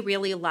really,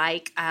 really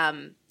like.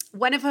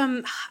 One of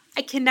them,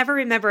 I can never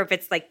remember if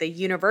it's like the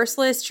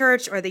Universalist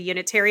Church or the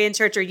Unitarian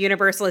Church or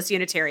Universalist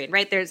Unitarian,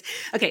 right?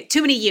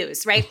 Too many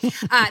U's, right?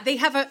 They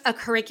have a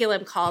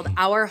curriculum called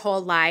Our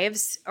Whole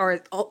Lives,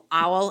 or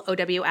OWL,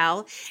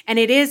 O-W-L, and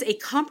it is a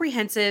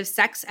comprehensive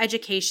sex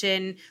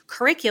education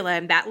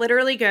curriculum that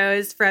literally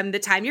goes from the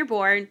time you're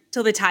born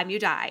till the time you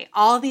die,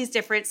 all these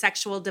different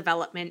sexual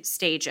development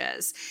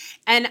stages.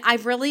 And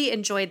I've really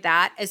enjoyed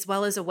that, as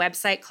well as a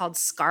website called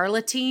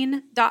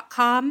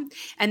scarletine.com.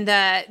 And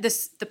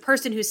the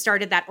person who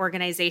started that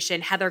organization,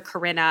 Heather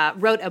Corinna,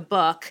 wrote a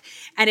book,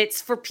 and it's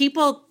for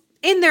people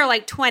in their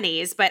like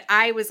 20s, but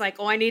I was like,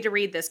 I need to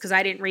read this because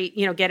I didn't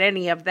get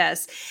any of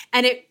this.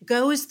 And it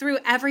goes through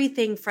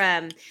everything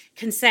from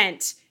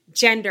consent,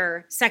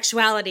 gender,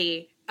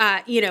 sexuality,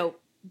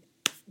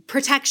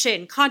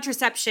 protection,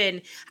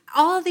 contraception,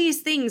 all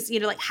these things,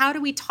 like how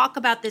do we talk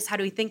about this? How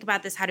do we think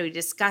about this? How do we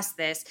discuss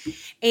this?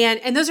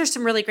 And those are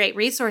some really great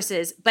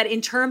resources. But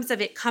in terms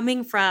of it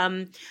coming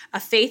from a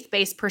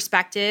faith-based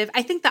perspective,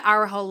 I think the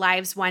Our Whole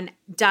Lives one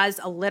does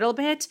a little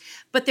bit,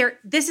 but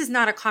this is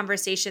not a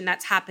conversation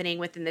that's happening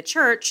within the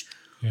church,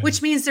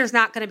 which means there's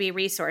not going to be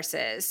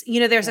resources.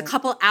 There's a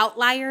couple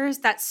outliers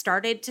that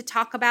started to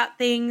talk about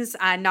things.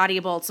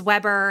 Nadia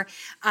Bolz-Weber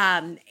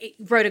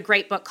wrote a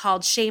great book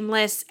called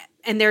Shameless,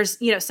 and there's,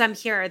 some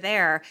here or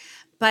there,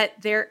 but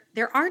there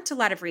aren't a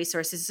lot of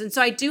resources. And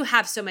so I do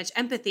have so much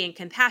empathy and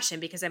compassion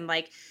because I'm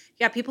like,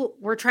 people,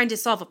 we're trying to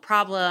solve a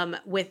problem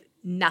with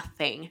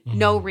nothing,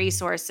 no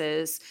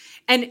resources.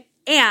 And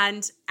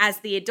as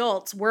the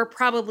adults, we're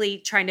probably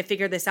trying to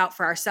figure this out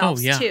for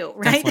ourselves too,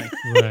 right?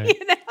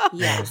 Right.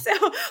 Yeah. So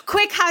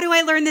quick, how do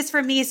I learn this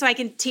from me so I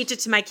can teach it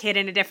to my kid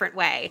in a different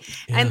way?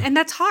 Yeah. And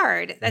that's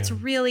hard. That's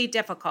really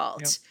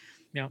difficult.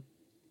 Yeah.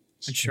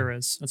 It sure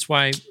is. That's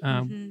why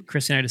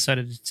Chrissy and I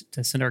decided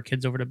to send our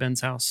kids over to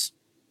Ben's house.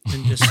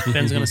 And just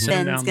Ben's going to sit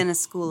them down. Ben's going to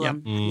school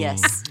them.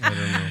 Yes.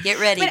 Get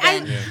ready, but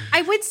Ben.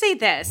 I would say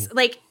this.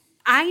 Like,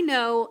 I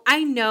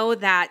know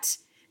that,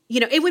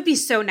 it would be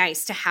so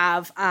nice to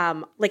have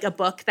like a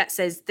book that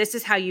says, this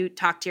is how you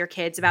talk to your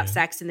kids about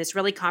sex in this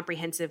really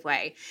comprehensive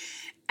way.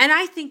 And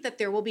I think that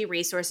there will be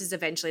resources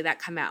eventually that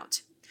come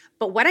out.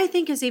 But what I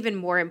think is even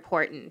more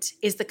important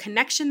is the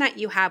connection that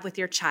you have with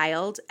your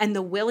child and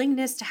the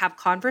willingness to have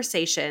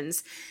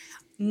conversations.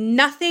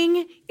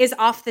 Nothing is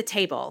off the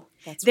table.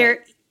 That's right.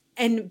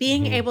 And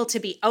being able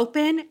to be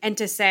open and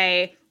to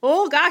say,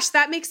 oh gosh,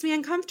 that makes me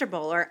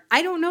uncomfortable, or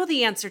I don't know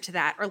the answer to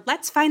that, or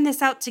let's find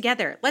this out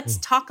together. Let's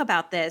talk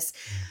about this.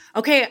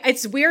 Okay,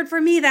 it's weird for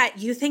me that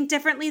you think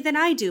differently than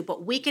I do,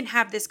 but we can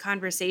have this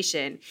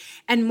conversation.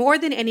 And more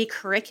than any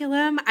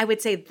curriculum, I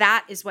would say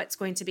that is what's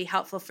going to be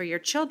helpful for your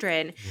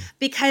children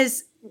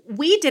because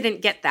we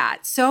didn't get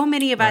that. So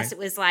many of us, it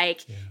was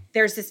like,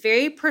 there's this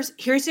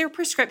here's your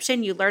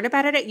prescription. You learn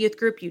about it at youth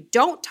group. You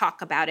don't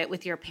talk about it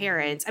with your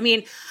parents. I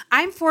mean,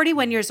 I'm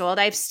 41 years old.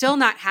 I've still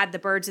not had the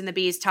birds and the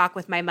bees talk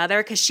with my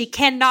mother because she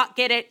cannot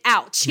get it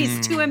out.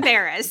 She's too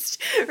embarrassed,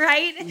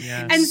 right?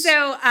 Yes. And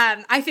so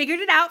I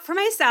figured it out for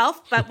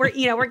myself, but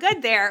we're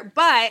good there.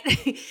 But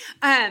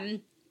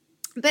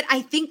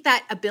I think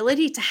that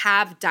ability to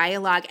have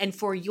dialogue and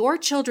for your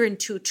children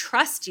to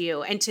trust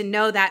you and to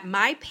know that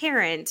my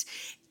parent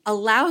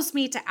allows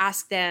me to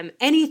ask them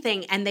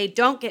anything and they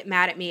don't get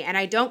mad at me and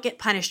I don't get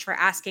punished for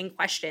asking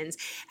questions.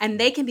 And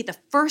they can be the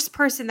first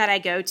person that I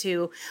go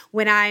to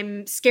when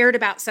I'm scared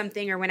about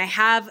something or when I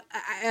have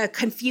a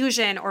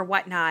confusion or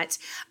whatnot.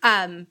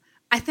 I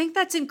think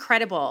that's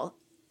incredible.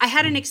 I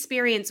had an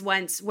experience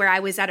once where I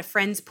was at a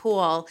friend's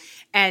pool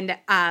and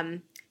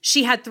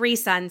she had 3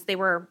 sons. They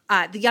were,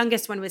 the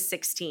youngest one was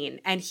 16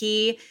 and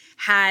he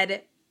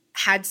had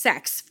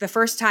sex the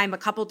first time a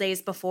couple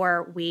days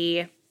before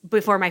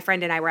my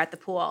friend and I were at the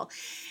pool.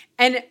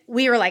 And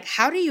we were like,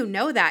 how do you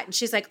know that? And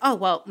she's like, oh,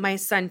 well, my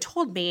son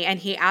told me and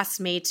he asked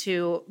me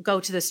to go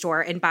to the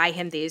store and buy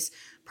him these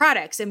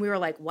products. And we were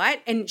like,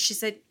 what? And she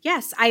said,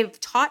 yes, I've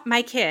taught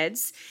my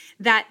kids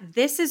that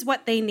this is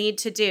what they need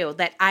to do,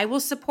 that I will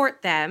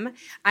support them.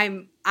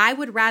 I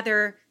would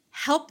rather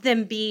help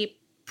them be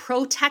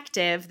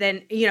protective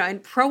than,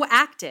 and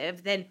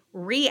proactive than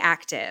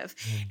reactive.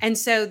 And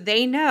so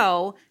they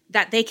know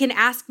that they can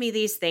ask me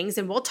these things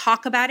and we'll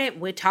talk about it.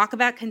 We talk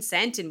about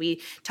consent and we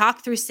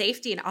talk through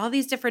safety and all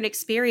these different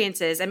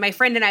experiences. And my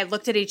friend and I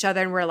looked at each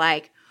other and we're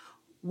like,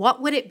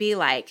 what would it be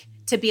like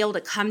to be able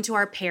to come to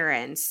our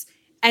parents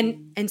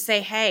and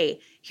say, hey,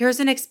 here's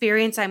an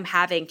experience I'm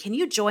having. Can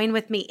you join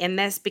with me in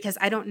this? Because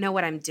I don't know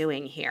what I'm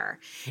doing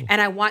here.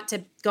 And I want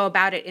to go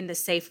about it in the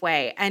safe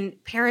way.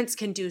 And parents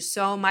can do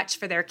so much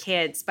for their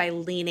kids by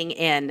leaning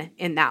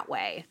in that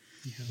way.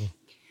 Yeah.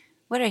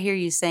 What I hear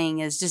you saying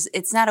is just,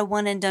 it's not a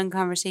one and done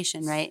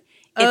conversation, right?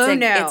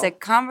 It's a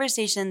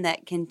conversation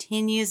that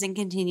continues and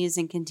continues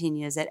and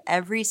continues at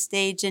every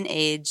stage and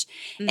age.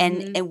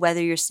 And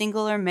whether you're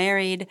single or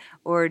married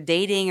or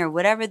dating or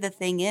whatever the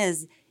thing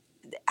is,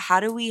 how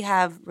do we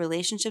have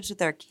relationships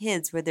with our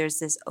kids where there's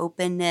this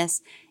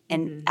openness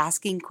and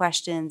asking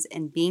questions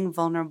and being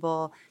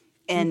vulnerable?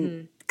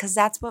 And because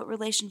that's what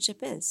relationship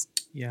is.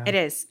 Yeah, it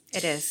is.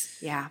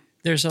 Yeah.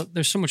 There's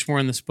so much more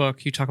in this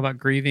book. You talk about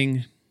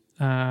grieving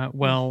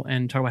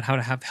and talk about how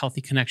to have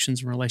healthy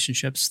connections and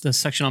relationships. The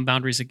section on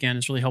boundaries, again,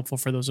 is really helpful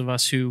for those of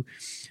us who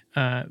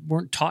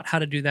weren't taught how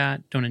to do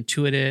that, don't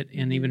intuit it,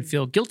 and even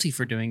feel guilty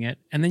for doing it.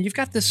 And then you've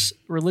got this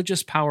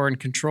religious power and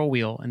control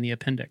wheel in the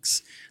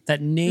appendix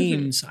that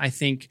names, I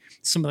think,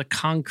 some of the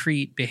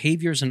concrete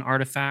behaviors and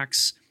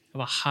artifacts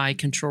of a high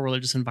control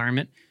religious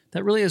environment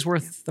that really is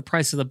worth the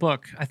price of the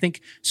book. I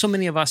think so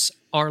many of us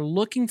are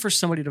looking for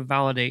somebody to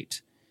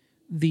validate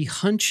the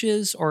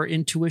hunches or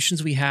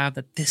intuitions we have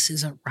that this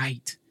isn't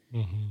right.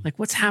 Like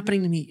what's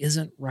happening to me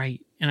isn't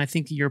right. And I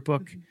think your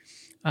book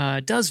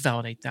does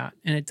validate that.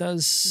 And it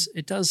does,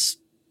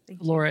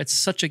 Laura, it's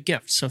such a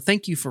gift. So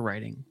thank you for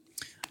writing.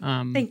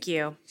 Thank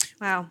you.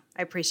 Wow.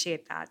 I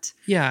appreciate that.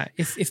 Yeah.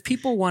 If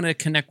people want to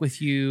connect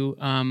with you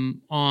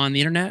on the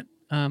internet,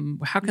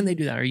 how can they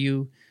do that? Are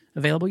you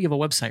available? You have a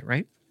website,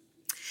 right?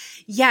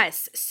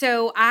 Yes.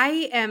 So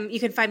you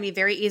can find me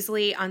very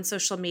easily on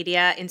social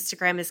media.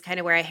 Instagram is kind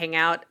of where I hang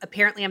out.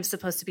 Apparently I'm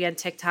supposed to be on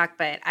TikTok,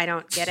 but I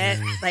don't get it.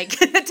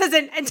 Like it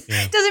doesn't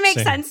make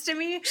sense to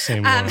me.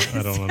 Same. I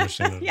don't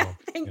understand it at all.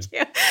 Thank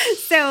you.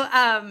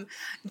 So,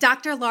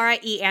 Dr. Laura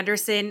E.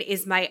 Anderson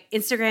is my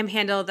Instagram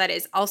handle. That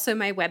is also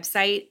my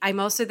website. I'm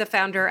also the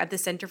founder of the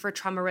Center for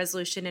Trauma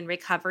Resolution and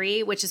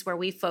Recovery, which is where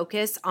we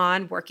focus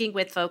on working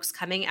with folks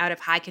coming out of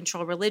high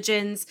control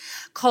religions,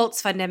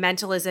 cults,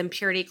 fundamentalism,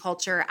 purity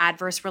culture,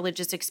 adverse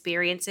religious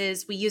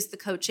experiences. We use the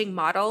coaching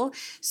model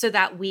so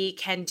that we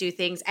can do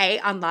things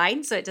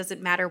online, so it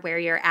doesn't matter where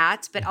you're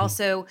at, but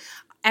also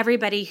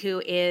everybody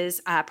who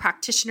is a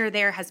practitioner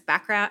there has a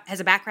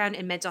background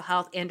in mental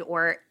health and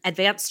or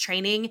advanced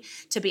training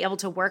to be able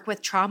to work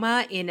with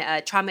trauma in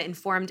a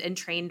trauma-informed and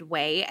trained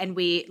way. And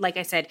we, like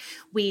I said,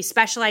 we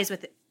specialize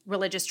with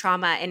religious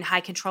trauma and high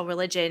control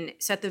religion.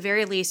 So at the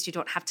very least, you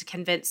don't have to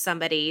convince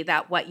somebody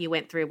that what you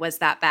went through was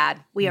that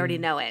bad. We already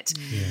know it.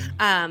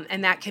 Yeah.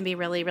 And that can be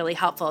really, really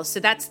helpful. So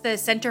that's the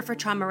Center for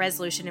Trauma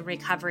Resolution and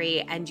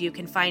Recovery. And you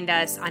can find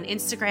us on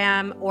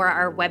Instagram or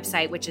our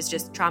website, which is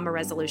just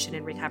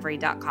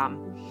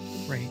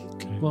traumaresolutionandrecovery.com. Right.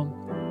 Okay. Well,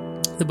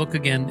 the book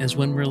again is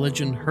When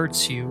Religion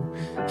Hurts You,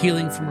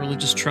 Healing from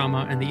Religious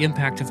Trauma and the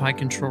Impact of High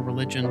Control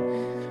Religion.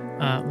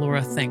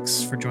 Laura,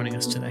 thanks for joining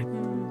us today.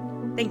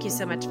 Thank you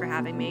so much for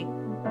having me.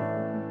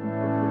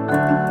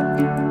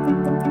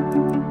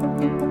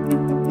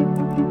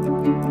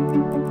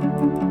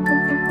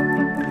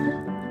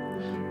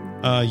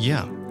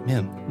 Yeah,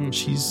 man,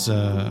 she's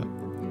a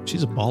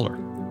baller,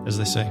 as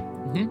they say,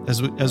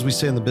 as we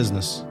say in the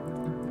business.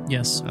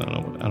 Yes, I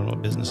don't know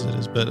what business it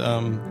is, but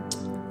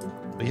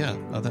yeah,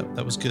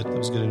 that was good. That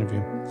was a good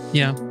interview.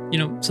 Yeah,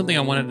 something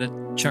I wanted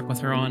to check with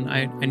her on.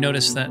 I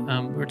noticed that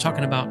we were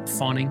talking about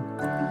fawning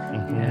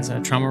as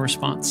a trauma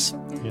response.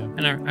 Yeah.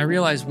 And I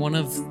realized one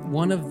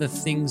of the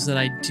things that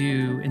I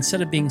do,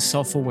 instead of being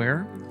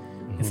self-aware,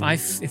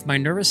 if my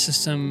nervous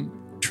system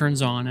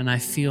turns on and I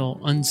feel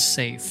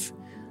unsafe,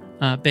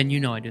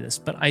 Ben, I do this,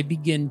 but I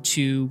begin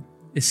to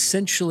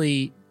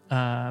essentially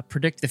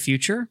predict the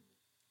future,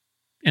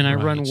 and I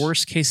run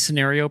worst case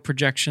scenario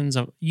projections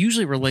of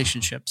usually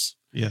relationships.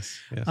 Yes.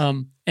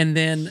 And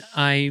then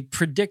I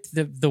predict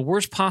the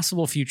worst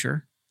possible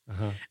future.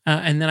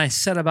 And then I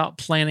set about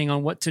planning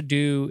on what to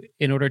do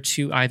in order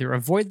to either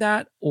avoid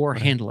that or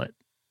handle it.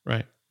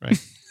 Right.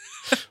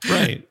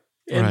 Right.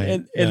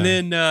 And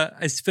then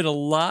I spent a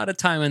lot of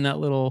time in that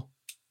little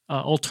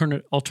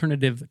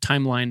alternative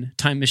time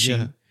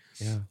machine.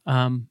 Yeah.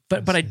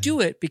 But I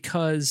do it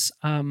because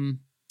some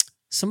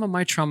of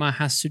my trauma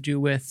has to do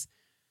with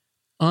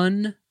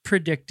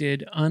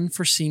unpredicted,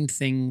 unforeseen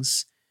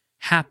things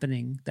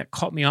happening that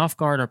caught me off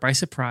guard or by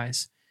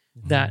surprise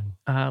that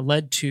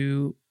led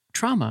to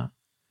trauma.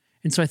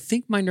 And so I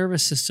think my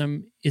nervous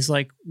system is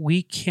like,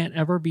 we can't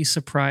ever be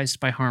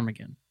surprised by harm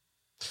again.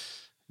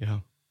 Yeah.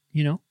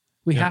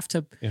 We have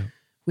to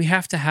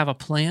have a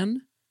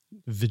plan.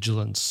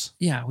 Vigilance.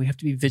 Yeah. We have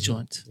to be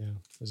vigilant. Yeah.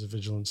 There's a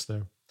vigilance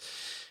there.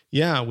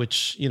 Yeah.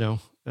 Which,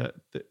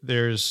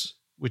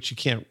 which you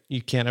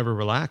can't ever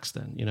relax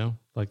then,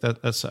 like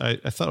that's, I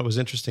thought it was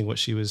interesting what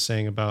she was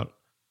saying about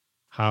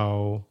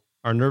how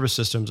our nervous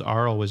systems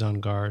are always on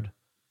guard.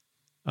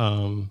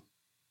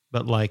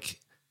 But like,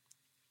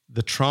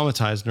 the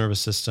traumatized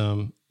nervous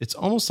system, it's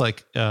almost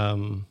like,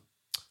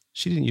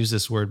 she didn't use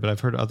this word, but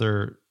I've heard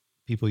other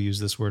people use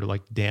this word,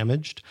 like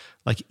damaged,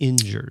 like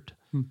injured.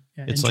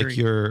 Yeah, it's injury. like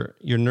your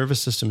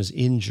nervous system is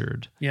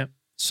injured. Yep.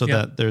 So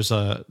that there's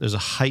a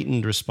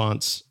heightened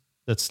response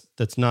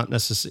that's not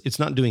necessary. It's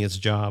not doing its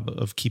job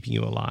of keeping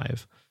you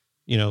alive.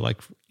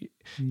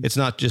 It's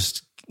not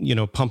just,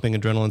 pumping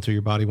adrenaline through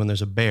your body when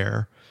there's a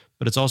bear,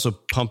 but it's also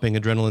pumping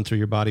adrenaline through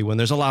your body when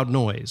there's a loud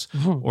noise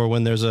or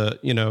when there's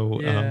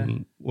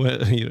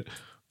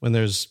when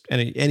there's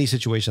any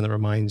situation that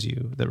reminds your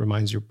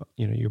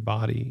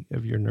body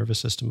of your nervous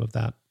system of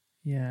that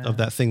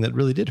thing that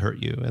really did hurt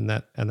you. And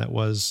that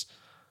was,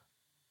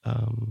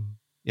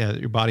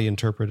 your body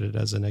interpreted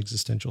as an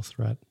existential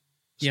threat.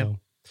 So, yep.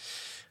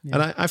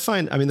 And I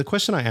find, the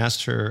question I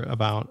asked her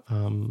about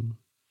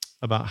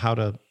how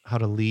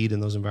to lead in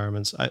those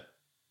environments,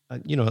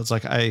 it's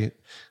like I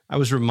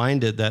was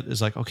reminded that it's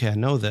like, okay, I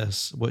know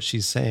this, what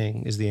she's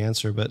saying is the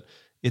answer, but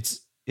it's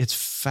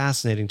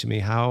fascinating to me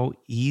how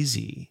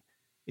easy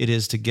it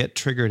is to get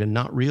triggered and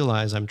not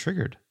realize I'm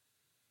triggered,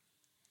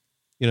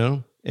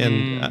 and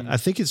I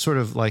think it's sort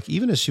of like,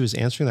 even as she was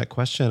answering that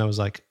question, I was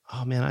like,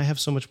 oh man, I have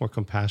so much more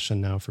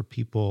compassion now for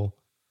people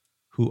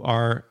who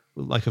are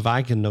like, if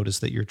I can notice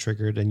that you're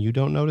triggered and you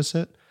don't notice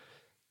it,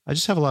 I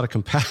just have a lot of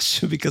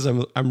compassion because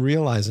I'm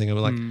realizing, I'm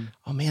like,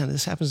 oh man,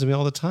 this happens to me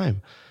all the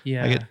time.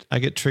 Yeah. I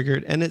get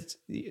triggered, and it's,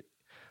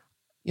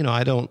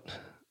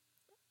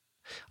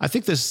 I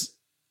think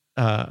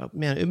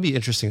man, it'd be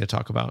interesting to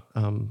talk about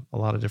a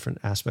lot of different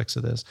aspects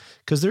of this,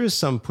 because there is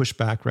some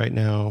pushback right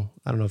now.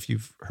 I don't know if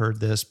you've heard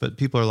this, but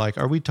people are like,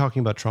 are we talking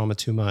about trauma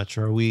too much?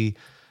 Or are we,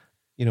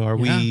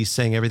 we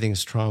saying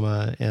everything's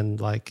trauma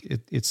and like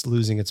it's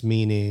losing its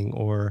meaning,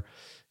 or,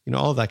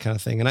 all of that kind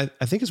of thing. And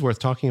I think it's worth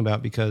talking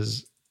about,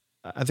 because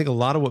I think a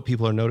lot of what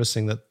people are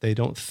noticing that they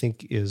don't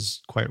think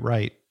is quite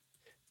right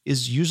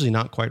is usually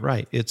not quite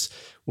right. It's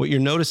what you're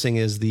noticing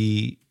is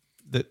the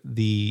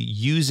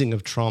using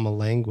of trauma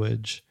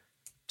language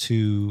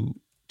to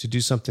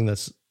do something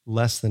that's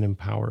less than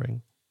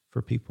empowering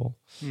for people.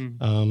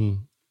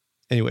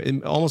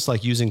 Anyway, almost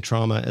like using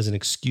trauma as an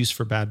excuse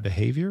for bad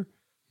behavior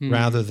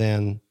rather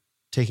than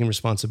taking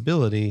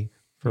responsibility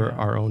for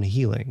our own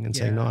healing and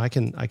saying, no, I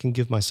can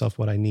give myself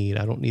what I need.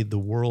 I don't need the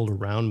world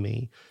around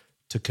me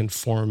to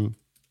conform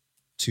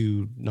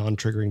to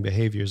non-triggering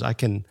behaviors. I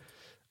can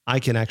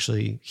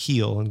actually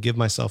heal and give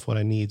myself what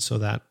I need so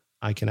that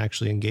I can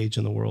actually engage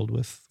in the world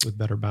with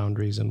better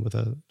boundaries and with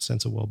a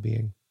sense of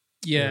well-being.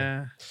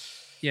 Yeah.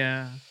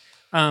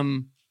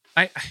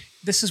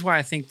 This is why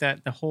I think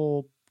that the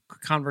whole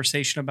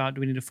conversation about,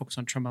 do we need to focus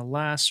on trauma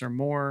less or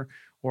more,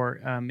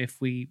 or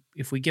if we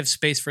give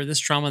space for this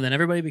trauma, then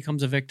everybody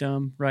becomes a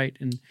victim, right?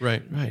 And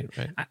right.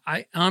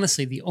 I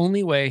honestly, the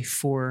only way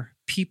for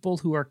people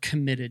who are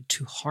committed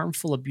to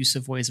harmful,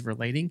 abusive ways of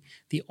relating,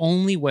 the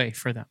only way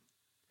for them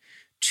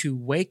to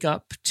wake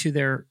up to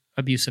their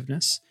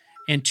abusiveness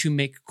and to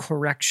make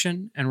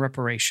correction and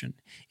reparation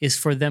is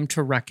for them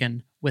to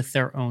reckon with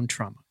their own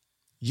trauma.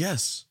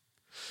 Yes.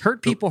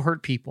 Hurt people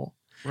hurt people.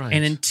 Right.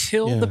 And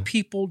until the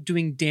people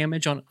doing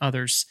damage on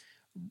others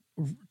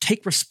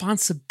take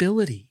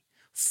responsibility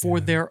for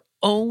their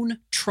own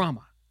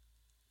trauma,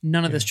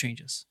 none of this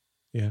changes.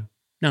 Yeah.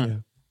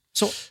 None.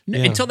 So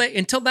until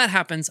that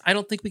happens, I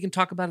don't think we can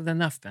talk about it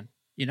enough, Ben.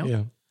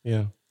 Yeah.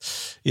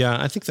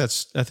 I think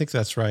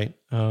that's right.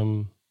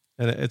 And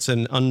it's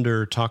an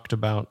under talked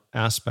about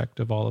aspect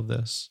of all of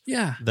this.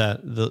 Yeah.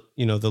 That the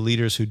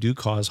leaders who do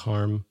cause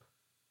harm,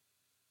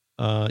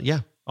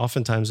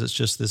 oftentimes it's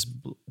just this,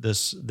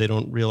 they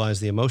don't realize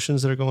the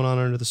emotions that are going on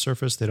under the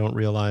surface. They don't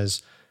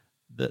realize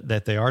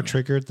that they are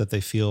triggered, that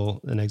they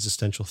feel an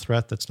existential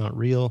threat that's not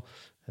real.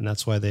 And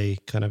that's why they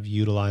kind of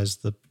utilize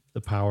the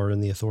power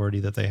and the authority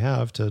that they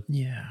have to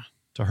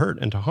hurt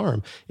and to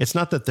harm. It's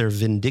not that they're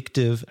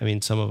vindictive. I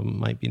mean, some of them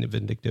might be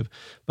vindictive,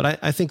 but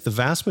I think the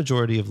vast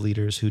majority of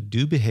leaders who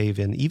do behave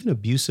in even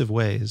abusive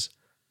ways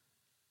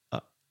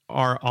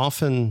are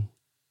often,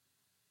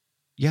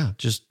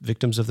 just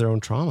victims of their own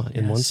trauma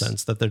in one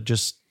sense, that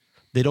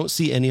they don't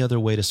see any other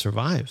way to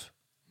survive,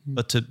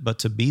 but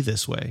to be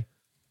this way.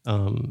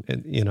 And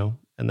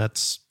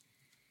that's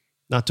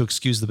not to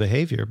excuse the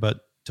behavior,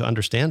 but to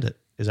understand it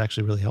is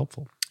actually really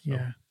helpful.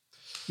 Yeah.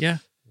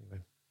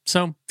 Anyway.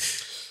 So,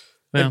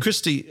 and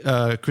Christy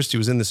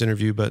was in this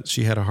interview, but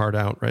she had a hard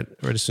out right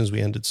as soon as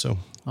we ended. So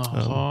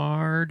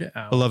hard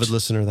out. Beloved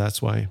listener,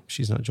 that's why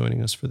she's not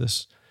joining us for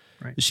this.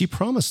 Right. She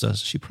promised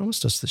us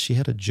that she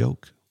had a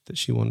joke that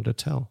she wanted to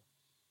tell.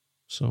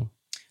 So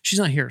she's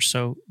not here.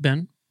 So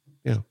Ben,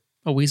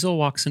 a weasel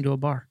walks into a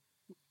bar,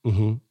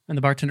 and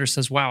the bartender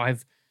says, "Wow,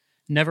 I've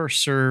never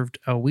served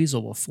a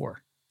weasel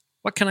before.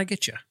 What can I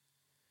get you?"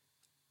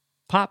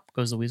 Pop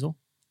goes the weasel.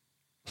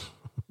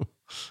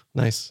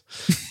 Nice.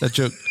 That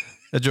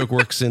joke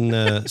works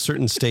in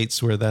certain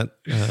states where that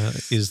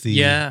is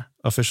the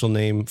official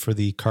name for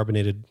the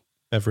carbonated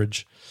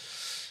beverage.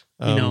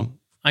 I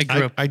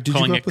grew up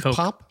calling it Coke.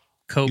 Pop?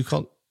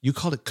 Coke. You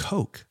called it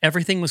Coke.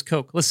 Everything was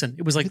Coke. Listen,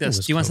 it was like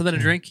this. Do you want something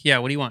to drink? Yeah.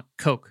 What do you want?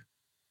 Coke.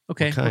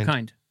 Okay.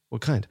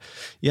 What kind?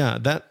 Yeah,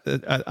 that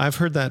I've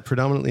heard that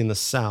predominantly in the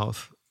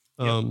South.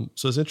 So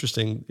it's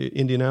interesting.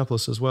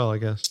 Indianapolis as well, I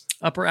guess.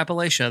 Upper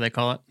Appalachia, they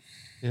call it.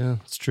 Yeah,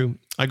 it's true.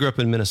 I grew up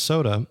in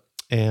Minnesota,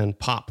 and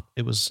pop.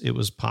 It was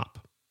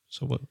pop.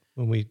 So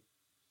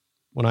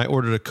when I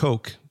ordered a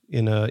Coke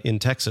in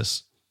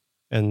Texas,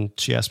 and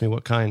she asked me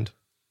what kind,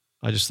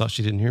 I just thought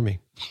she didn't hear me.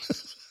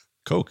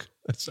 Coke.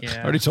 I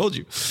already told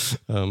you.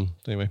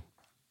 Anyway.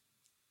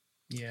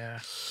 Yeah.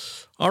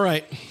 All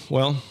right.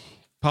 Well,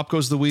 Pop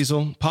goes the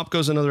weasel. Pop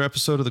goes another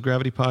episode of the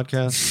Gravity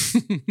Podcast.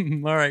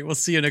 All right. We'll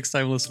see you next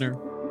time, listener.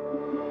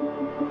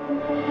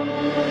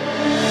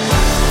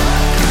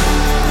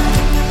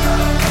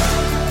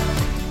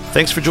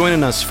 Thanks for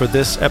joining us for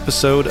this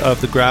episode of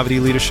the Gravity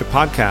Leadership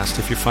Podcast.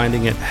 If you're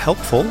finding it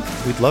helpful,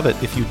 we'd love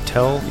it if you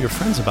tell your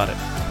friends about it.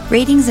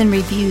 Ratings and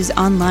reviews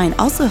online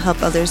also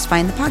help others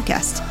find the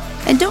podcast.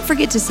 And don't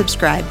forget to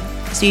subscribe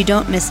so you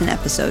don't miss an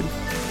episode.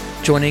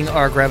 Joining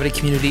our Gravity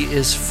community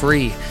is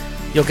free.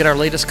 You'll get our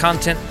latest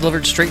content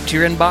delivered straight to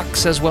your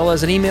inbox, as well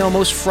as an email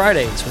most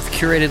Fridays with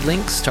curated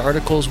links to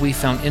articles we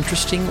found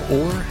interesting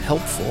or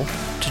helpful.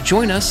 To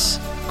join us,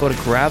 go to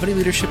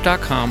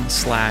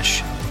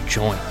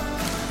gravityleadership.com/join.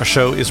 Our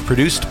show is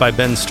produced by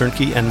Ben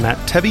Sternke and Matt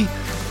Tebbe.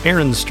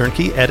 Aaron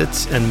Sternke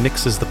edits and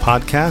mixes the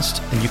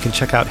podcast, and you can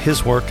check out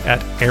his work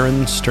at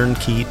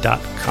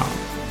aaronsternke.com.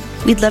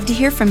 We'd love to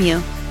hear from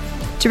you.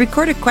 To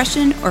record a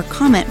question or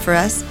comment for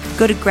us,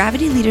 go to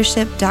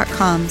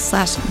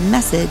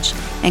gravityleadership.com/message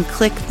and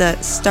click the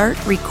Start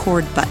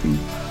Record button.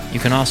 You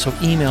can also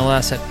email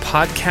us at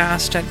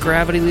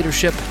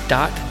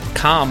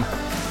podcast@gravityleadership.com.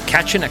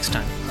 Catch you next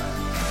time.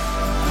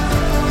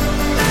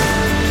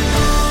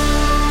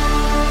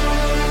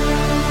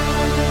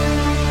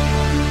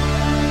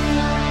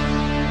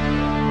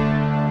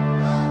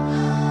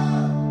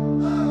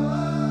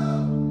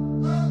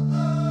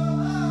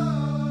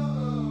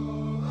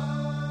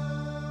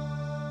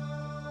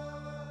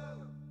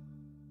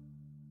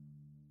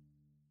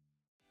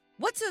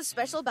 What's so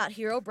special about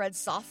Hero Bread's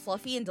soft,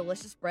 fluffy, and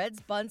delicious breads,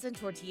 buns, and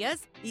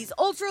tortillas? These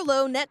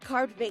ultra-low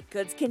net-carb baked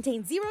goods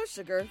contain zero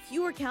sugar,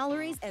 fewer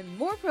calories, and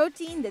more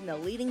protein than the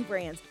leading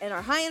brands, and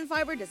are high in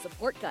fiber to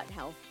support gut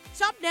health.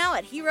 Shop now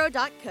at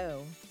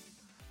hero.co.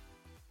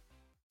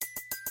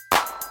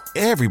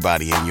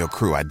 Everybody in your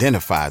crew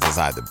identifies as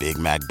either Big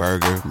Mac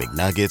Burger,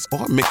 McNuggets,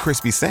 or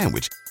McCrispy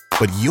Sandwich,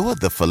 but you're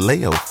the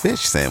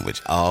Filet-O-Fish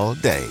Sandwich all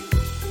day.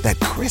 That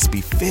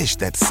crispy fish,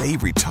 that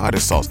savory tartar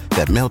sauce,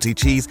 that melty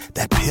cheese,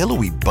 that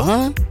pillowy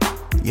bun.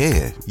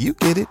 Yeah, you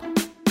get it.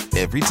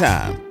 Every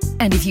time.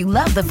 And if you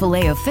love the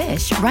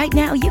Filet-O-Fish, right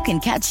now you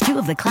can catch 2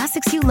 of the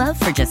classics you love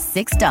for just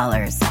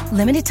 $6.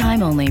 Limited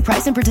time only.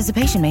 Price and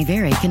participation may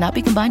vary. Cannot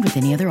be combined with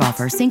any other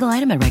offer. Single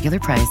item at regular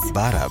price.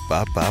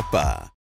 Ba-da-ba-ba-ba.